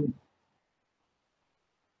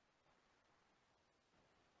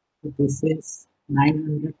this is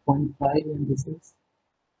 900.5 and this is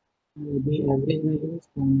the average value is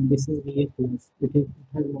this is VA plus. It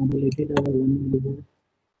has modulated our 1 millivolt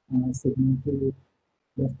signal to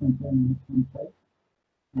plus 0.5 minus 0.5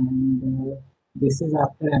 and this is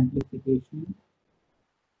after amplification.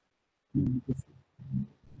 And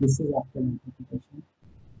this is after amplification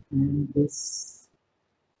and this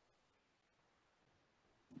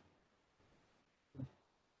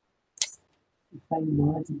if I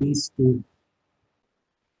merge these two,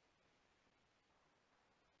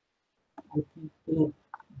 I think the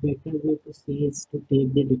better way to see is to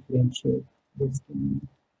take the differential. Just a minute.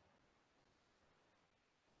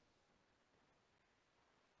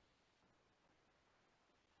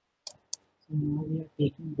 So now we are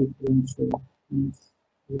taking differential. Means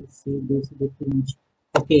we'll see this differential.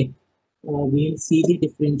 Okay, we'll see the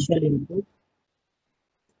differential input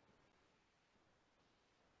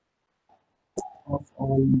of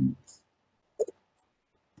all nodes.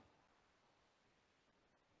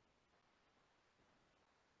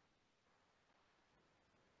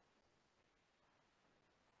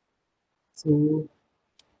 So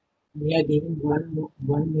we are giving one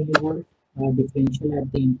millivolt differential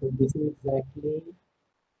at the input. This is exactly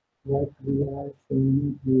what we are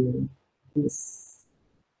showing here. This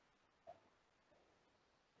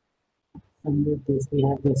under this we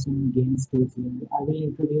have the some gain stage here. I will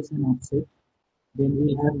introduce an offset. Then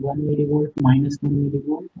we have 1 millivolt minus 1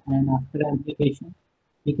 millivolt, and after application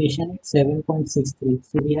it's 7.63.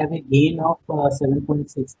 So we have a gain of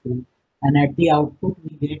 7.63, and at the output we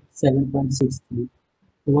get 7.63.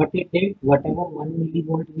 So what it did, whatever 1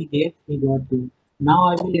 millivolt we gave, we got it. Now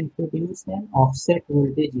I will introduce an offset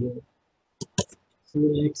voltage here. So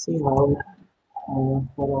let's see how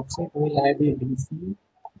for offset we'll add a DC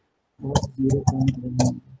of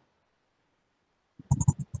 0.1.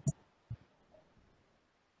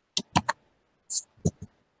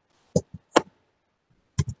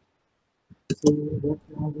 So what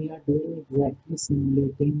now we are doing exactly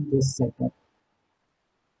simulating this setup.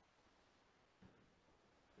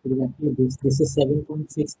 Exactly this is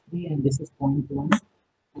 7.63 and this is 0.1,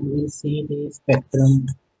 and we'll see the spectrum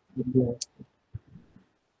with the output.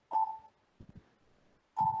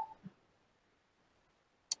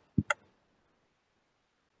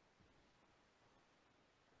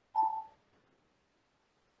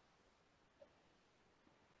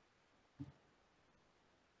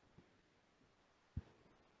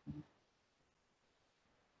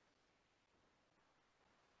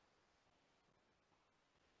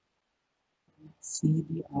 See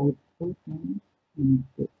the output and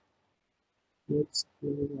input. Let's go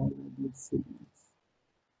all of these signals.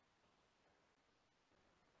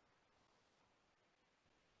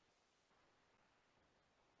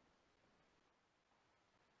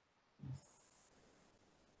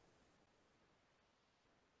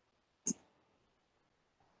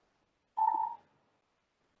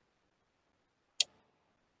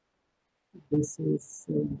 This is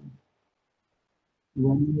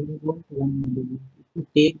 1 millivolt, 1 millivolt. If you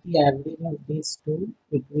take the average of these two,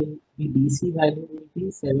 it will the DC value will be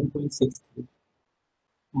 7.63.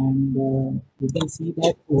 And you can see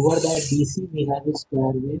that over that DC we have a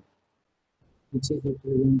square wave which is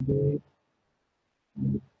represented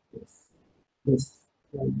like this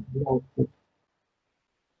like the output.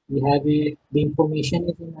 We have the information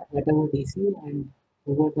is at our DC, and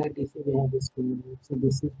over that DC we have a square wave. So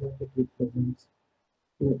this is what it represents.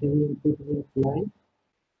 So whatever input we apply,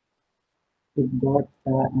 it got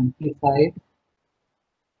amplified,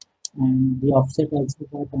 and the offset also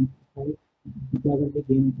got amplified because of the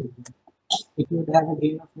gain of 1. If you would have a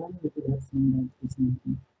gain of 1, we could have seen that the same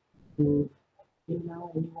thing. So till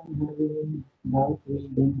now, anyone have any doubt? We'll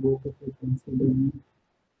then go to frequency domain.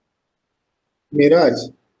 Miraj,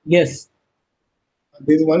 Yes.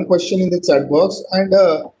 there's one question in the chat box, and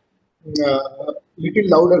little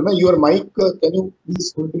louder. Na? Your mic, can you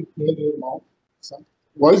please hold it near your mouth? Some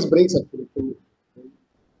voice breaks actually.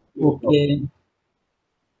 Okay.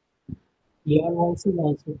 Your voice is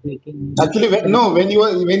also breaking. Actually, no, when you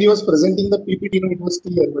was presenting the PPT, no, it was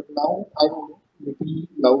clear, but now I don't know, little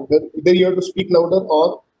louder. Either you have to speak louder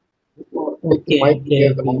or take the Okay, mic okay,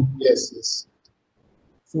 near the okay. mouth. Yes, yes.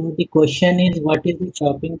 So the question is, what is the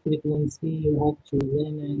chopping frequency you have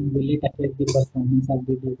chosen and will it affect the performance of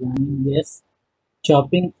the design? Yes,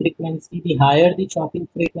 chopping frequency, the higher the chopping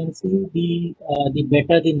frequency, the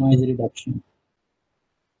better the noise reduction.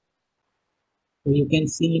 So you can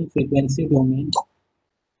see in frequency domain,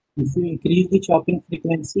 if you increase the chopping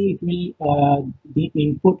frequency, it will the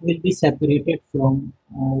input will be separated from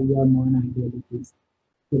your non-idealities.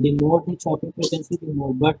 So the more the chopping frequency, the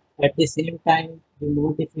more. But at the same time, the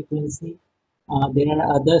more the frequency, there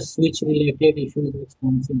are other switch related issues which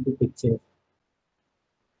comes into picture.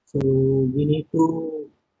 So we need to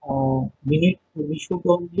we should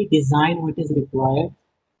only design what is required.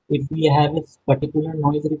 If we have a particular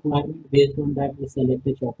noise requirement, based on that we select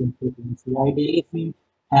the chopping frequency. Ideally, if we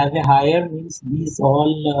have a higher, means these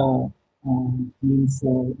all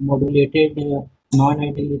modulated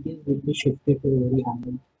non-idealities will be shifted to very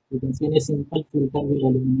high. You can see in a simple filter will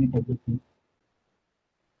eliminate everything.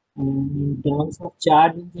 And in terms of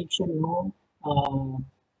charge injection, no.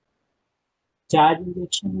 Charge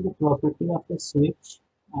injection is a property of the switch,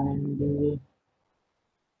 and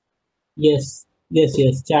yes,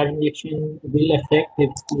 charge injection will affect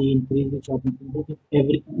if we increase the chopping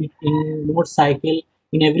frequency. In more cycle,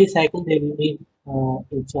 in every cycle there will be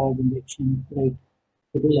a charge injection, right?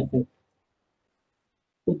 It will affect.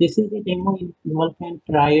 So this is the demo. You all can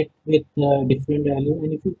try it with different value,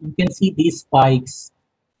 and if you can see these spikes.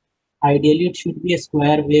 Ideally, it should be a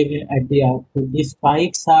square wave at the output. These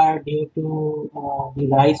spikes are due to the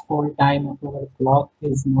rise fall time of our clock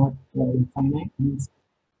is not infinite. Means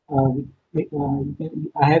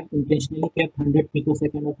I have intentionally kept 100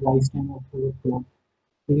 picosecond of rise time of our clock.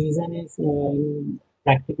 The reason is in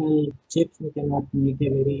practical chips we cannot make a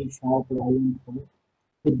very sharp rise fall.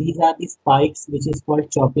 So these are the spikes, which is called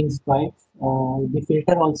chopping spikes. The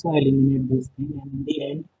filter also eliminate this thing, and in the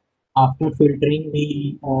end, after filtering,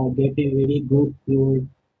 we get a very good pure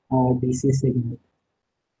DC signal.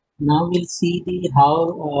 Now we'll see the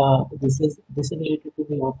how this is related to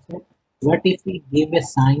the offset. What if we give a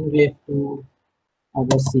sine wave to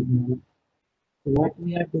our signal? So what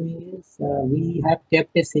we are doing is we have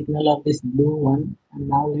kept a signal of this blue one, and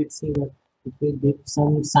now let's see what if we give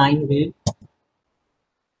some sine wave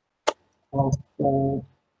of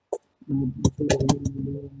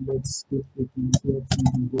let's do frequency of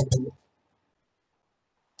something good.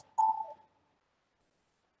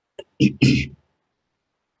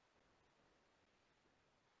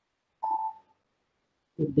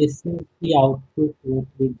 So this is the output what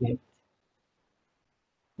we get.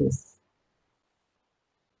 This.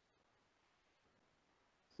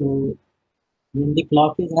 So when the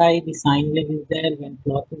clock is high, the sine wave is there. When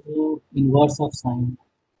clock is low, inverse of sine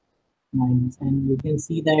minus. And you can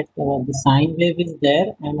see that the sine wave is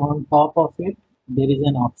there, and on top of it, there is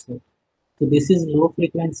an offset. So this is low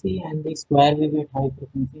frequency and the square wave at high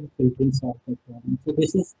frequency and filtering circuit problem. So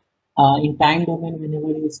this is in time domain,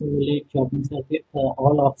 whenever you simulate chopping circuit,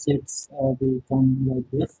 all offsets will come like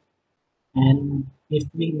this. And if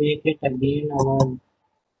we make it again our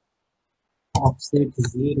offset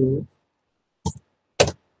 0,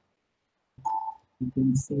 you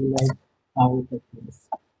can see like how it appears.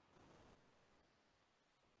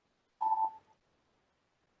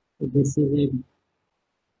 So this is a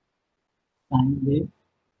sine wave.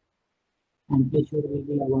 Amplitude will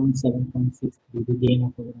be around 7.63, the gain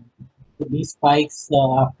of our amplitude. So these spikes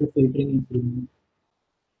after filtering improvement.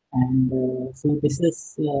 And so this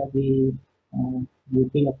is the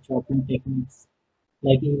beauty of chopping techniques.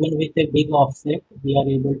 Like even with a big offset, we are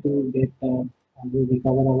able to get we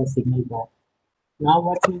recover our signal back. Now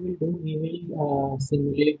what we will do, we will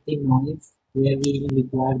simulate the noise where we will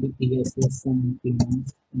require the PSS and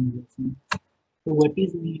PMS simulation. So what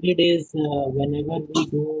is needed is whenever we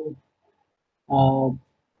do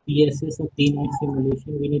PSS or PMS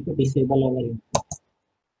simulation, we need to disable our input.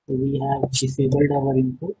 So we have disabled our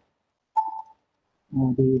input,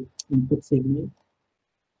 the input signal,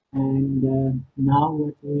 and now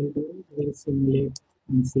what we will do is we will simulate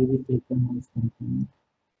and see the filter noise component.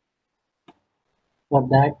 For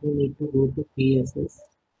that we need to go to PSS.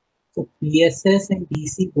 So PSS and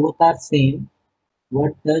DC both are same.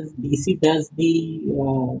 What does DC does the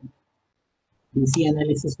DC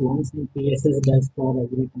analysis once and PSS does for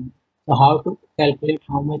every time. So how to calculate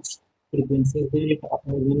how much frequency is there.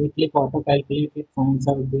 When we click auto calculate, it finds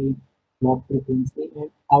out the clock frequency.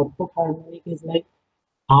 And output harmonic is like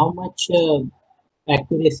how much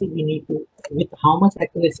accuracy we need to, with how much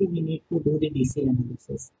accuracy we need to do the DC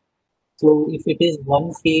analysis. So if it is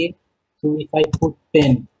 1K, so if I put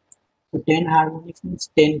 10, so 10 harmonics means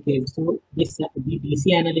 10K. So this the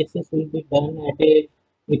DC analysis will be done at a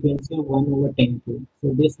frequency of 1 over 10K.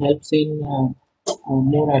 So this helps in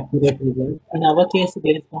more accurate result. In our case,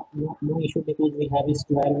 there is no issue because we have a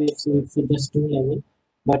square wave, so it's just two level.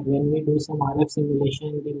 But when we do some RF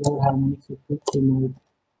simulation, the more harmonics you put, the more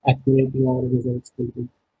accurate your results will be.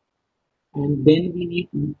 And then we need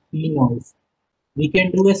P noise. We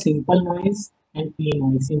can do a simple noise and P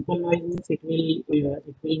noise. Simple noise means it will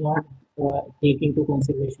not take into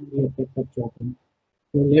consideration the effect of chopping.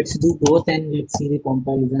 So let's do both and let's see the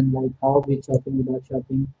comparison, like how with chopping without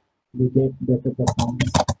chopping we get better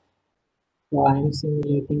performance. So I am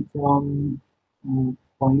simulating from uh,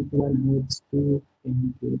 0.1 Hz to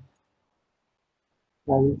 10K.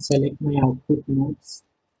 So I will select my output nodes.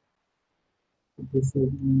 This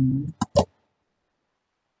is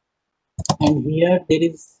and here there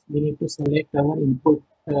is we need to select our input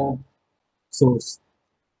source.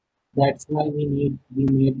 That's why we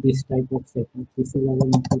made this type of setup. This is our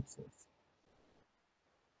input source.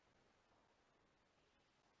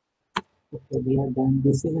 Okay, we are done.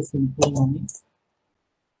 This is a simple noise.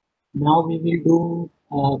 Now we will do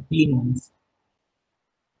P noise.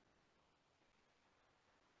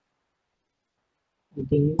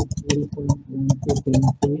 Again, 0.1 to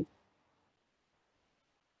 10K.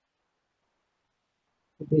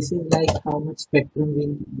 This is like how much spectrum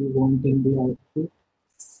we want in the output.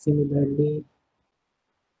 Similarly,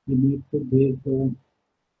 we need to give the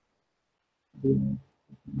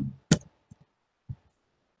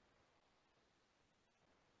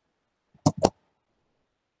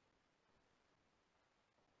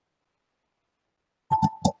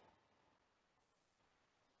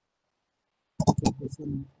this is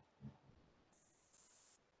simulation.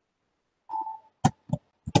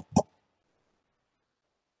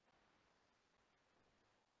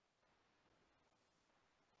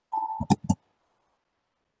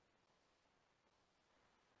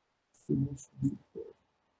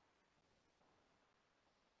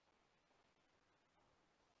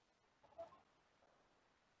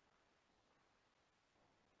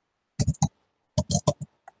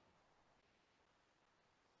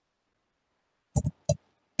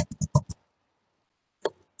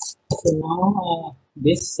 So now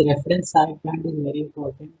this reference side band is very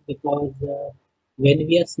important because when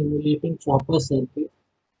we are simulating chopper circuit,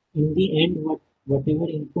 in the end, whatever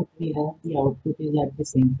input we have, the output is at the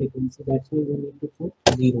same frequency. That's why we need to put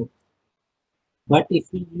 0. But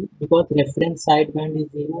if we use, because reference sideband is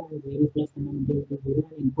 0 and 0 plus 1 is 0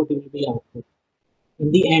 and input will be output.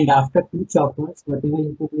 In the end, after two choppers, whatever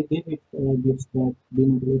input we give, it gives back,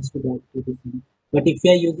 demodulates to back to the same. But if we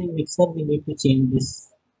are using mixer, we need to change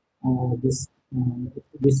this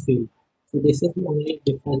field. So this is the only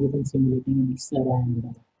difference between simulating a mixer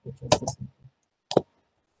and the chopper circuit.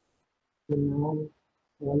 So now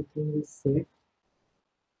all things is set.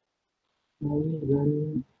 Now we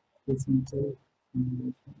run the simple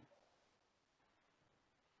simulation.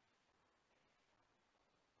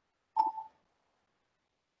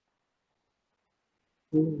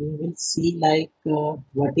 So we will see like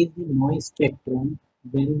what is the noise spectrum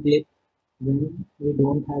when we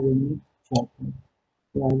don't have any chopper.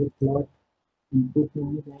 So I will plot input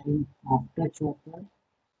noise and after chopper,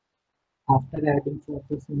 after adding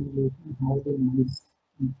chopper simulation, how the noise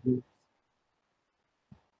improves.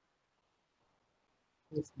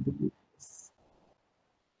 Let's do this.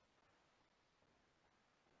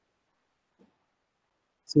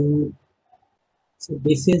 So so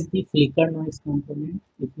this is the flicker noise component.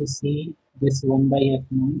 If you see this 1 by f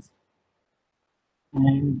noise,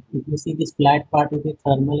 and if you see this flat part of the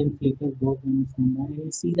thermal and flicker both on the same line,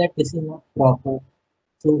 you see that this is not proper.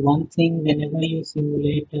 So one thing, whenever you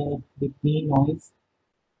simulate the P noise,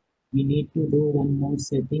 we need to do one more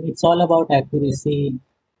setting. It's all about accuracy.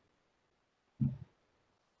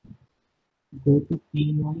 Go to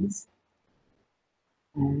P noise,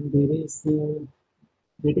 and that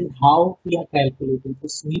is how we are calculating. So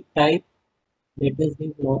sweep type, let us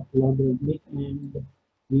give logarithmic, and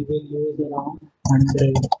we will use around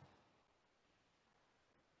 100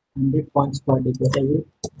 points per decade. Every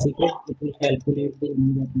decade it will calculate the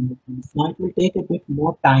number of 100 points. Now it will take a bit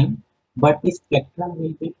more time, but the spectrum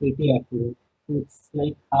will be pretty accurate. So it's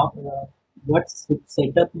like how what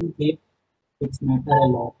setup you give, it's matter a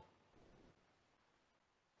lot.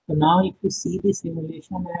 So now if you see the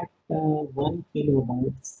simulation at 1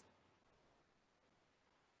 kilohertz,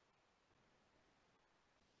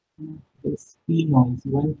 This P noise,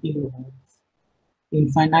 1 kilohertz.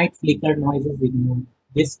 Infinite flicker noise is ignored.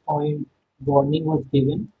 This point warning was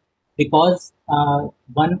given because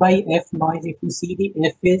 1 by F noise, if you see the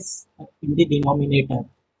F is in the denominator.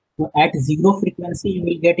 So at zero frequency, you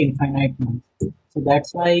will get infinite noise. So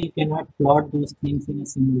that's why you cannot plot those things in a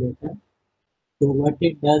simulator. So what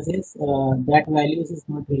it does is that values is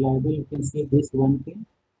not reliable. You can see this 1K.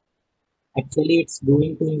 Actually, it's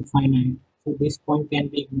going to infinite. So this point can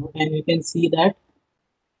be ignored, and you can see that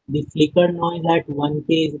the flicker noise at 1K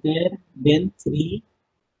is there, then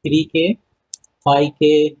 3K,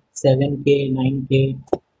 5K, 7K, 9K.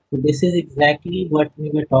 So this is exactly what we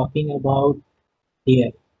were talking about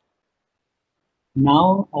here.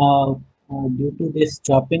 Now, due to this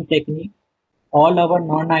chopping technique, all our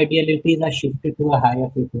non-idealities are shifted to a higher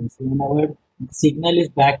frequency, and our signal is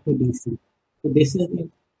back to DC. So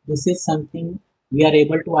this is something we are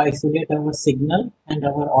able to isolate our signal and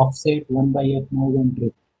our offset 1 by F noise and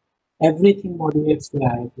drift. Everything modulates to a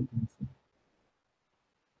higher frequency.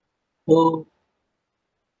 So,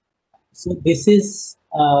 so this is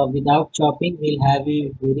without chopping, we'll have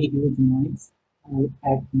a very huge noise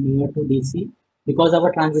at near to DC because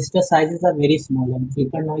our transistor sizes are very small and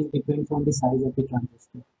flicker noise depends on the size of the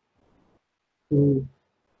transistor. So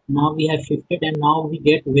now we have shifted and now we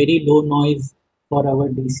get very low noise for our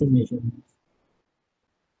DC measurements.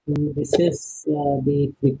 And this is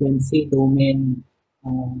the frequency domain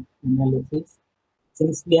analysis.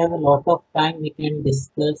 Since we have a lot of time, we can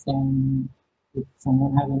discuss, and if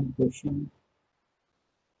someone have any question,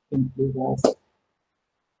 can please ask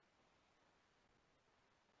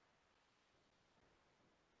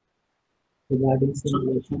regarding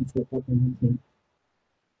simulation setup anything.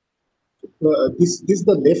 This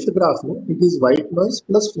the left graph, no? It is white noise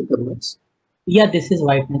plus flicker noise. Yeah, this is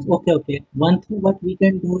white noise. Okay, okay. One thing what we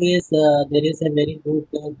can do is there is a very good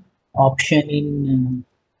option in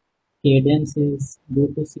Cadence is go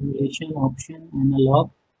to simulation option analog,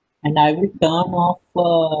 and I will turn off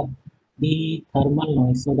the thermal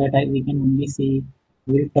noise so that we can only see.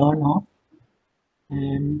 We'll turn off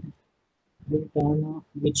and we'll turn off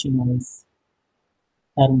which noise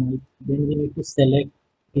thermal. Then we need to select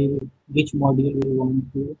which module we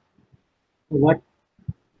want to.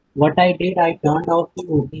 What I did, I turned off the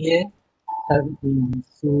OTA thermal noise.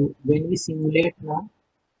 So when we simulate now,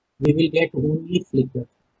 we will get only flicker.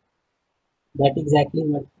 That exactly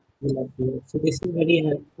what we'll have here. So this is very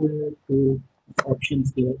helpful to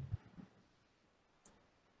options here.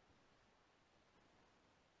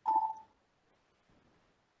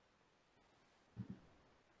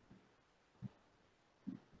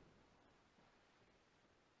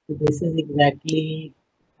 So this is exactly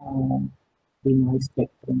the noise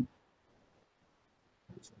spectrum.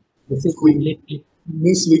 This is only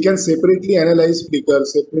Means we can separately analyze flicker,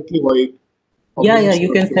 separately white. yeah,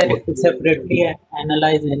 you can separately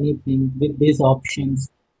analyze anything with these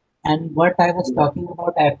options. And what I was talking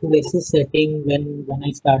about accuracy setting when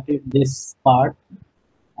I started this part,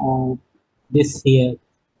 uh, this here.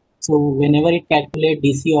 So whenever it calculates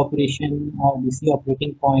DC operation or DC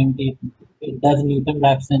operating point, it does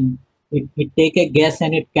Newton-Raphson. It take a guess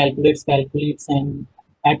and it calculates, and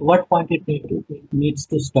at what point it needs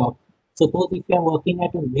to stop. Suppose if you are working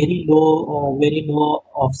at a very low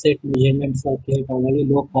offset measurement circuit or very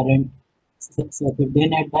low current circuit,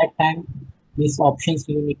 then at that time these options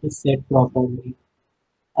you need to set properly.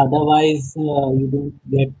 Otherwise, you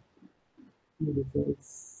don't get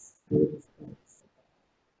results.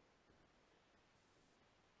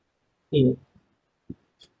 Here.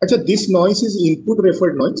 Achha, this noise is input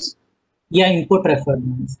referred noise. Yeah, input referred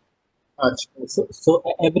noise. Achha. So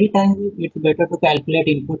every time it's better to calculate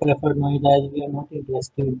input referred noise as we are not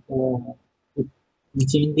interested. If we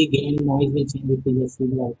change the gain noise, we change the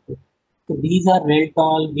PSC output. So these are rel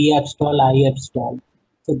tall, V stall, I stall.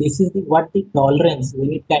 So this is what the tolerance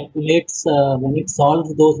when it calculates when it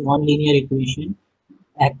solves those nonlinear equation.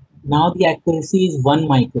 Now the accuracy is 1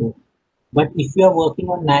 micro. But if you are working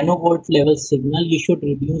on nanovolt level signal, you should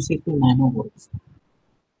reduce it to nanovolts.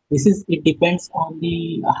 It depends on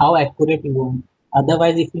the how accurate you want.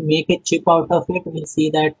 Otherwise, if we make a chip out of it, we'll see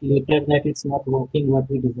that later that it's not working what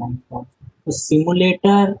we designed for. So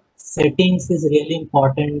simulator settings is really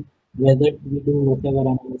important whether we do whatever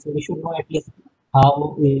analysis. So we should know at least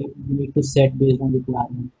how we need to set based on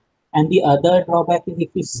requirement. And the other drawback is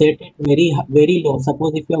if you set it very low.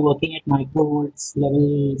 Suppose if you're working at microvolts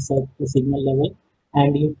level signal level,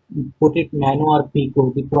 and you put it nano or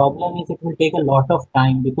pico, the problem is it will take a lot of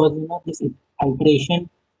time because this iteration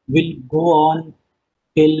will go on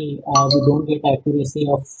till we don't get accuracy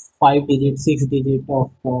of 5 digits, 6 digits of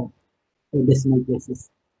decimal places.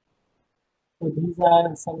 So these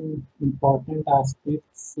are some important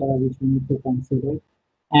aspects which we need to consider.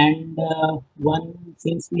 And one,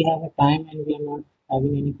 since we have a time and we are not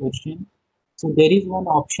having any question, so there is one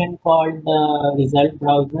option called result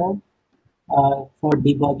browser for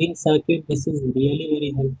debugging circuit. This is really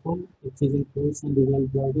very helpful, which is in tools and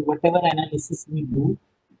result browser. Whatever analysis we do,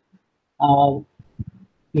 uh,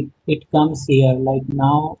 it comes here. Like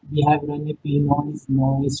now we have run a P noise,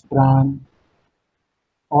 noise, tran,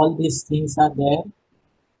 all these things are there.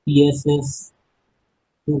 PSS.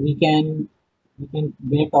 So we can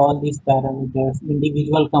get all these parameters,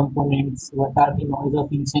 individual components, what are the noise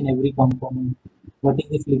of each and every component, what is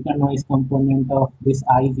the flicker noise component of this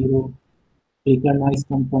I0, flicker noise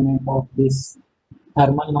component of this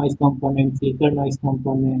thermal noise component, flicker noise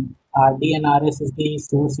component, RD and RS is the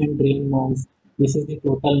source and drain noise, this is the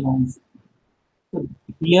total noise. So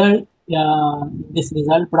here in this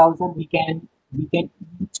result browser we can debug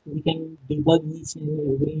each and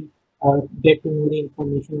every get to know the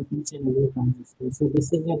information of each and every transistor. So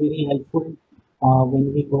this is a very helpful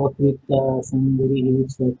when we work with some very huge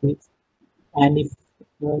circuits. And if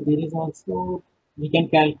there is also we can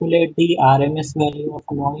calculate the RMS value of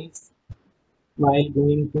noise while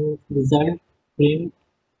going to result, print,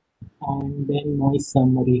 and then noise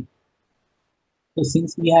summary. So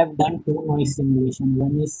since we have done two noise simulation,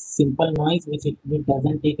 one is simple noise, which it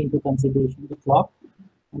doesn't take into consideration the clock,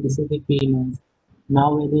 and this is the P noise.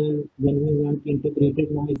 Now whether when we want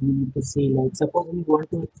integrated noise, we need to see, like suppose we want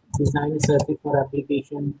to design a circuit for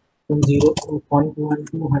application from 0 to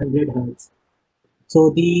 0.1 to 100 Hertz. So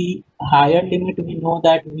the higher limit we know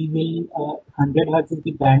that we will 100 Hertz is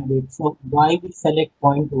the bandwidth. So why we select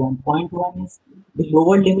 0.1? 0.1 is the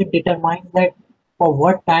lower limit determines that for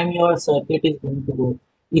what time your circuit is going to work.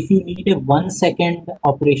 If you need a 1 second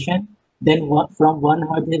operation, then from 1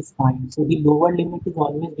 Hertz is fine. So the lower limit is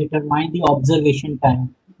always determine the observation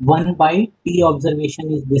time. 1 by T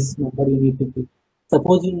observation is this number you need to do.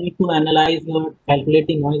 Suppose you need to analyze or calculate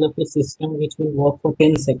the noise of a system which will work for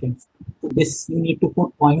 10 seconds. So this you need to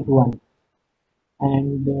put 0.1.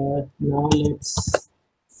 And now let's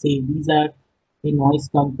see, these are the noise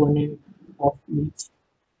component of each.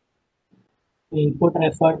 The input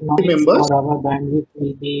referred noise Members? for our bandwidth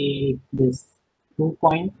will be this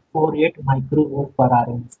 2.48 microvolt per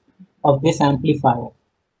RMS of this amplifier.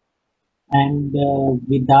 And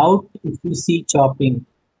without, if you see chopping,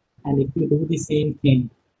 and if you do the same thing,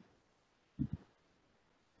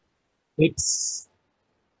 it's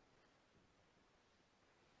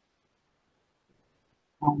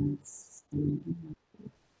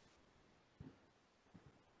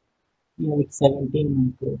yeah, it's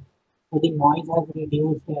 17 micro. So the noise has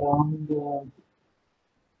reduced around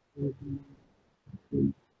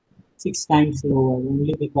 6 times lower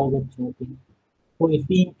only because of chopping. So if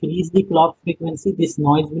we increase the clock frequency, this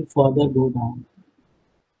noise will further go down.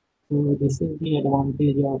 So this is the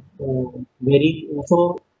advantage of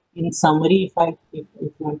so in summary, if I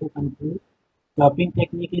want to conclude, chopping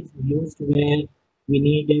technique is used where we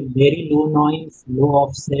need a very low noise, low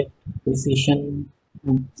offset, precision,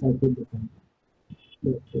 and circuit design.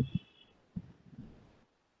 That's it.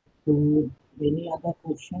 So any other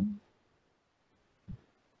question?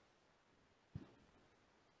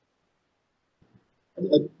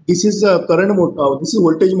 This is current mode. This is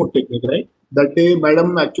voltage mode technique, right? That day,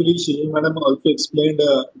 madam actually, she madam also explained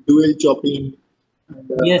dual chopping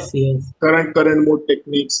and Yes, yes. current mode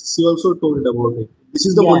techniques. She also told about it. This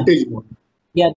is the Yeah. voltage mode.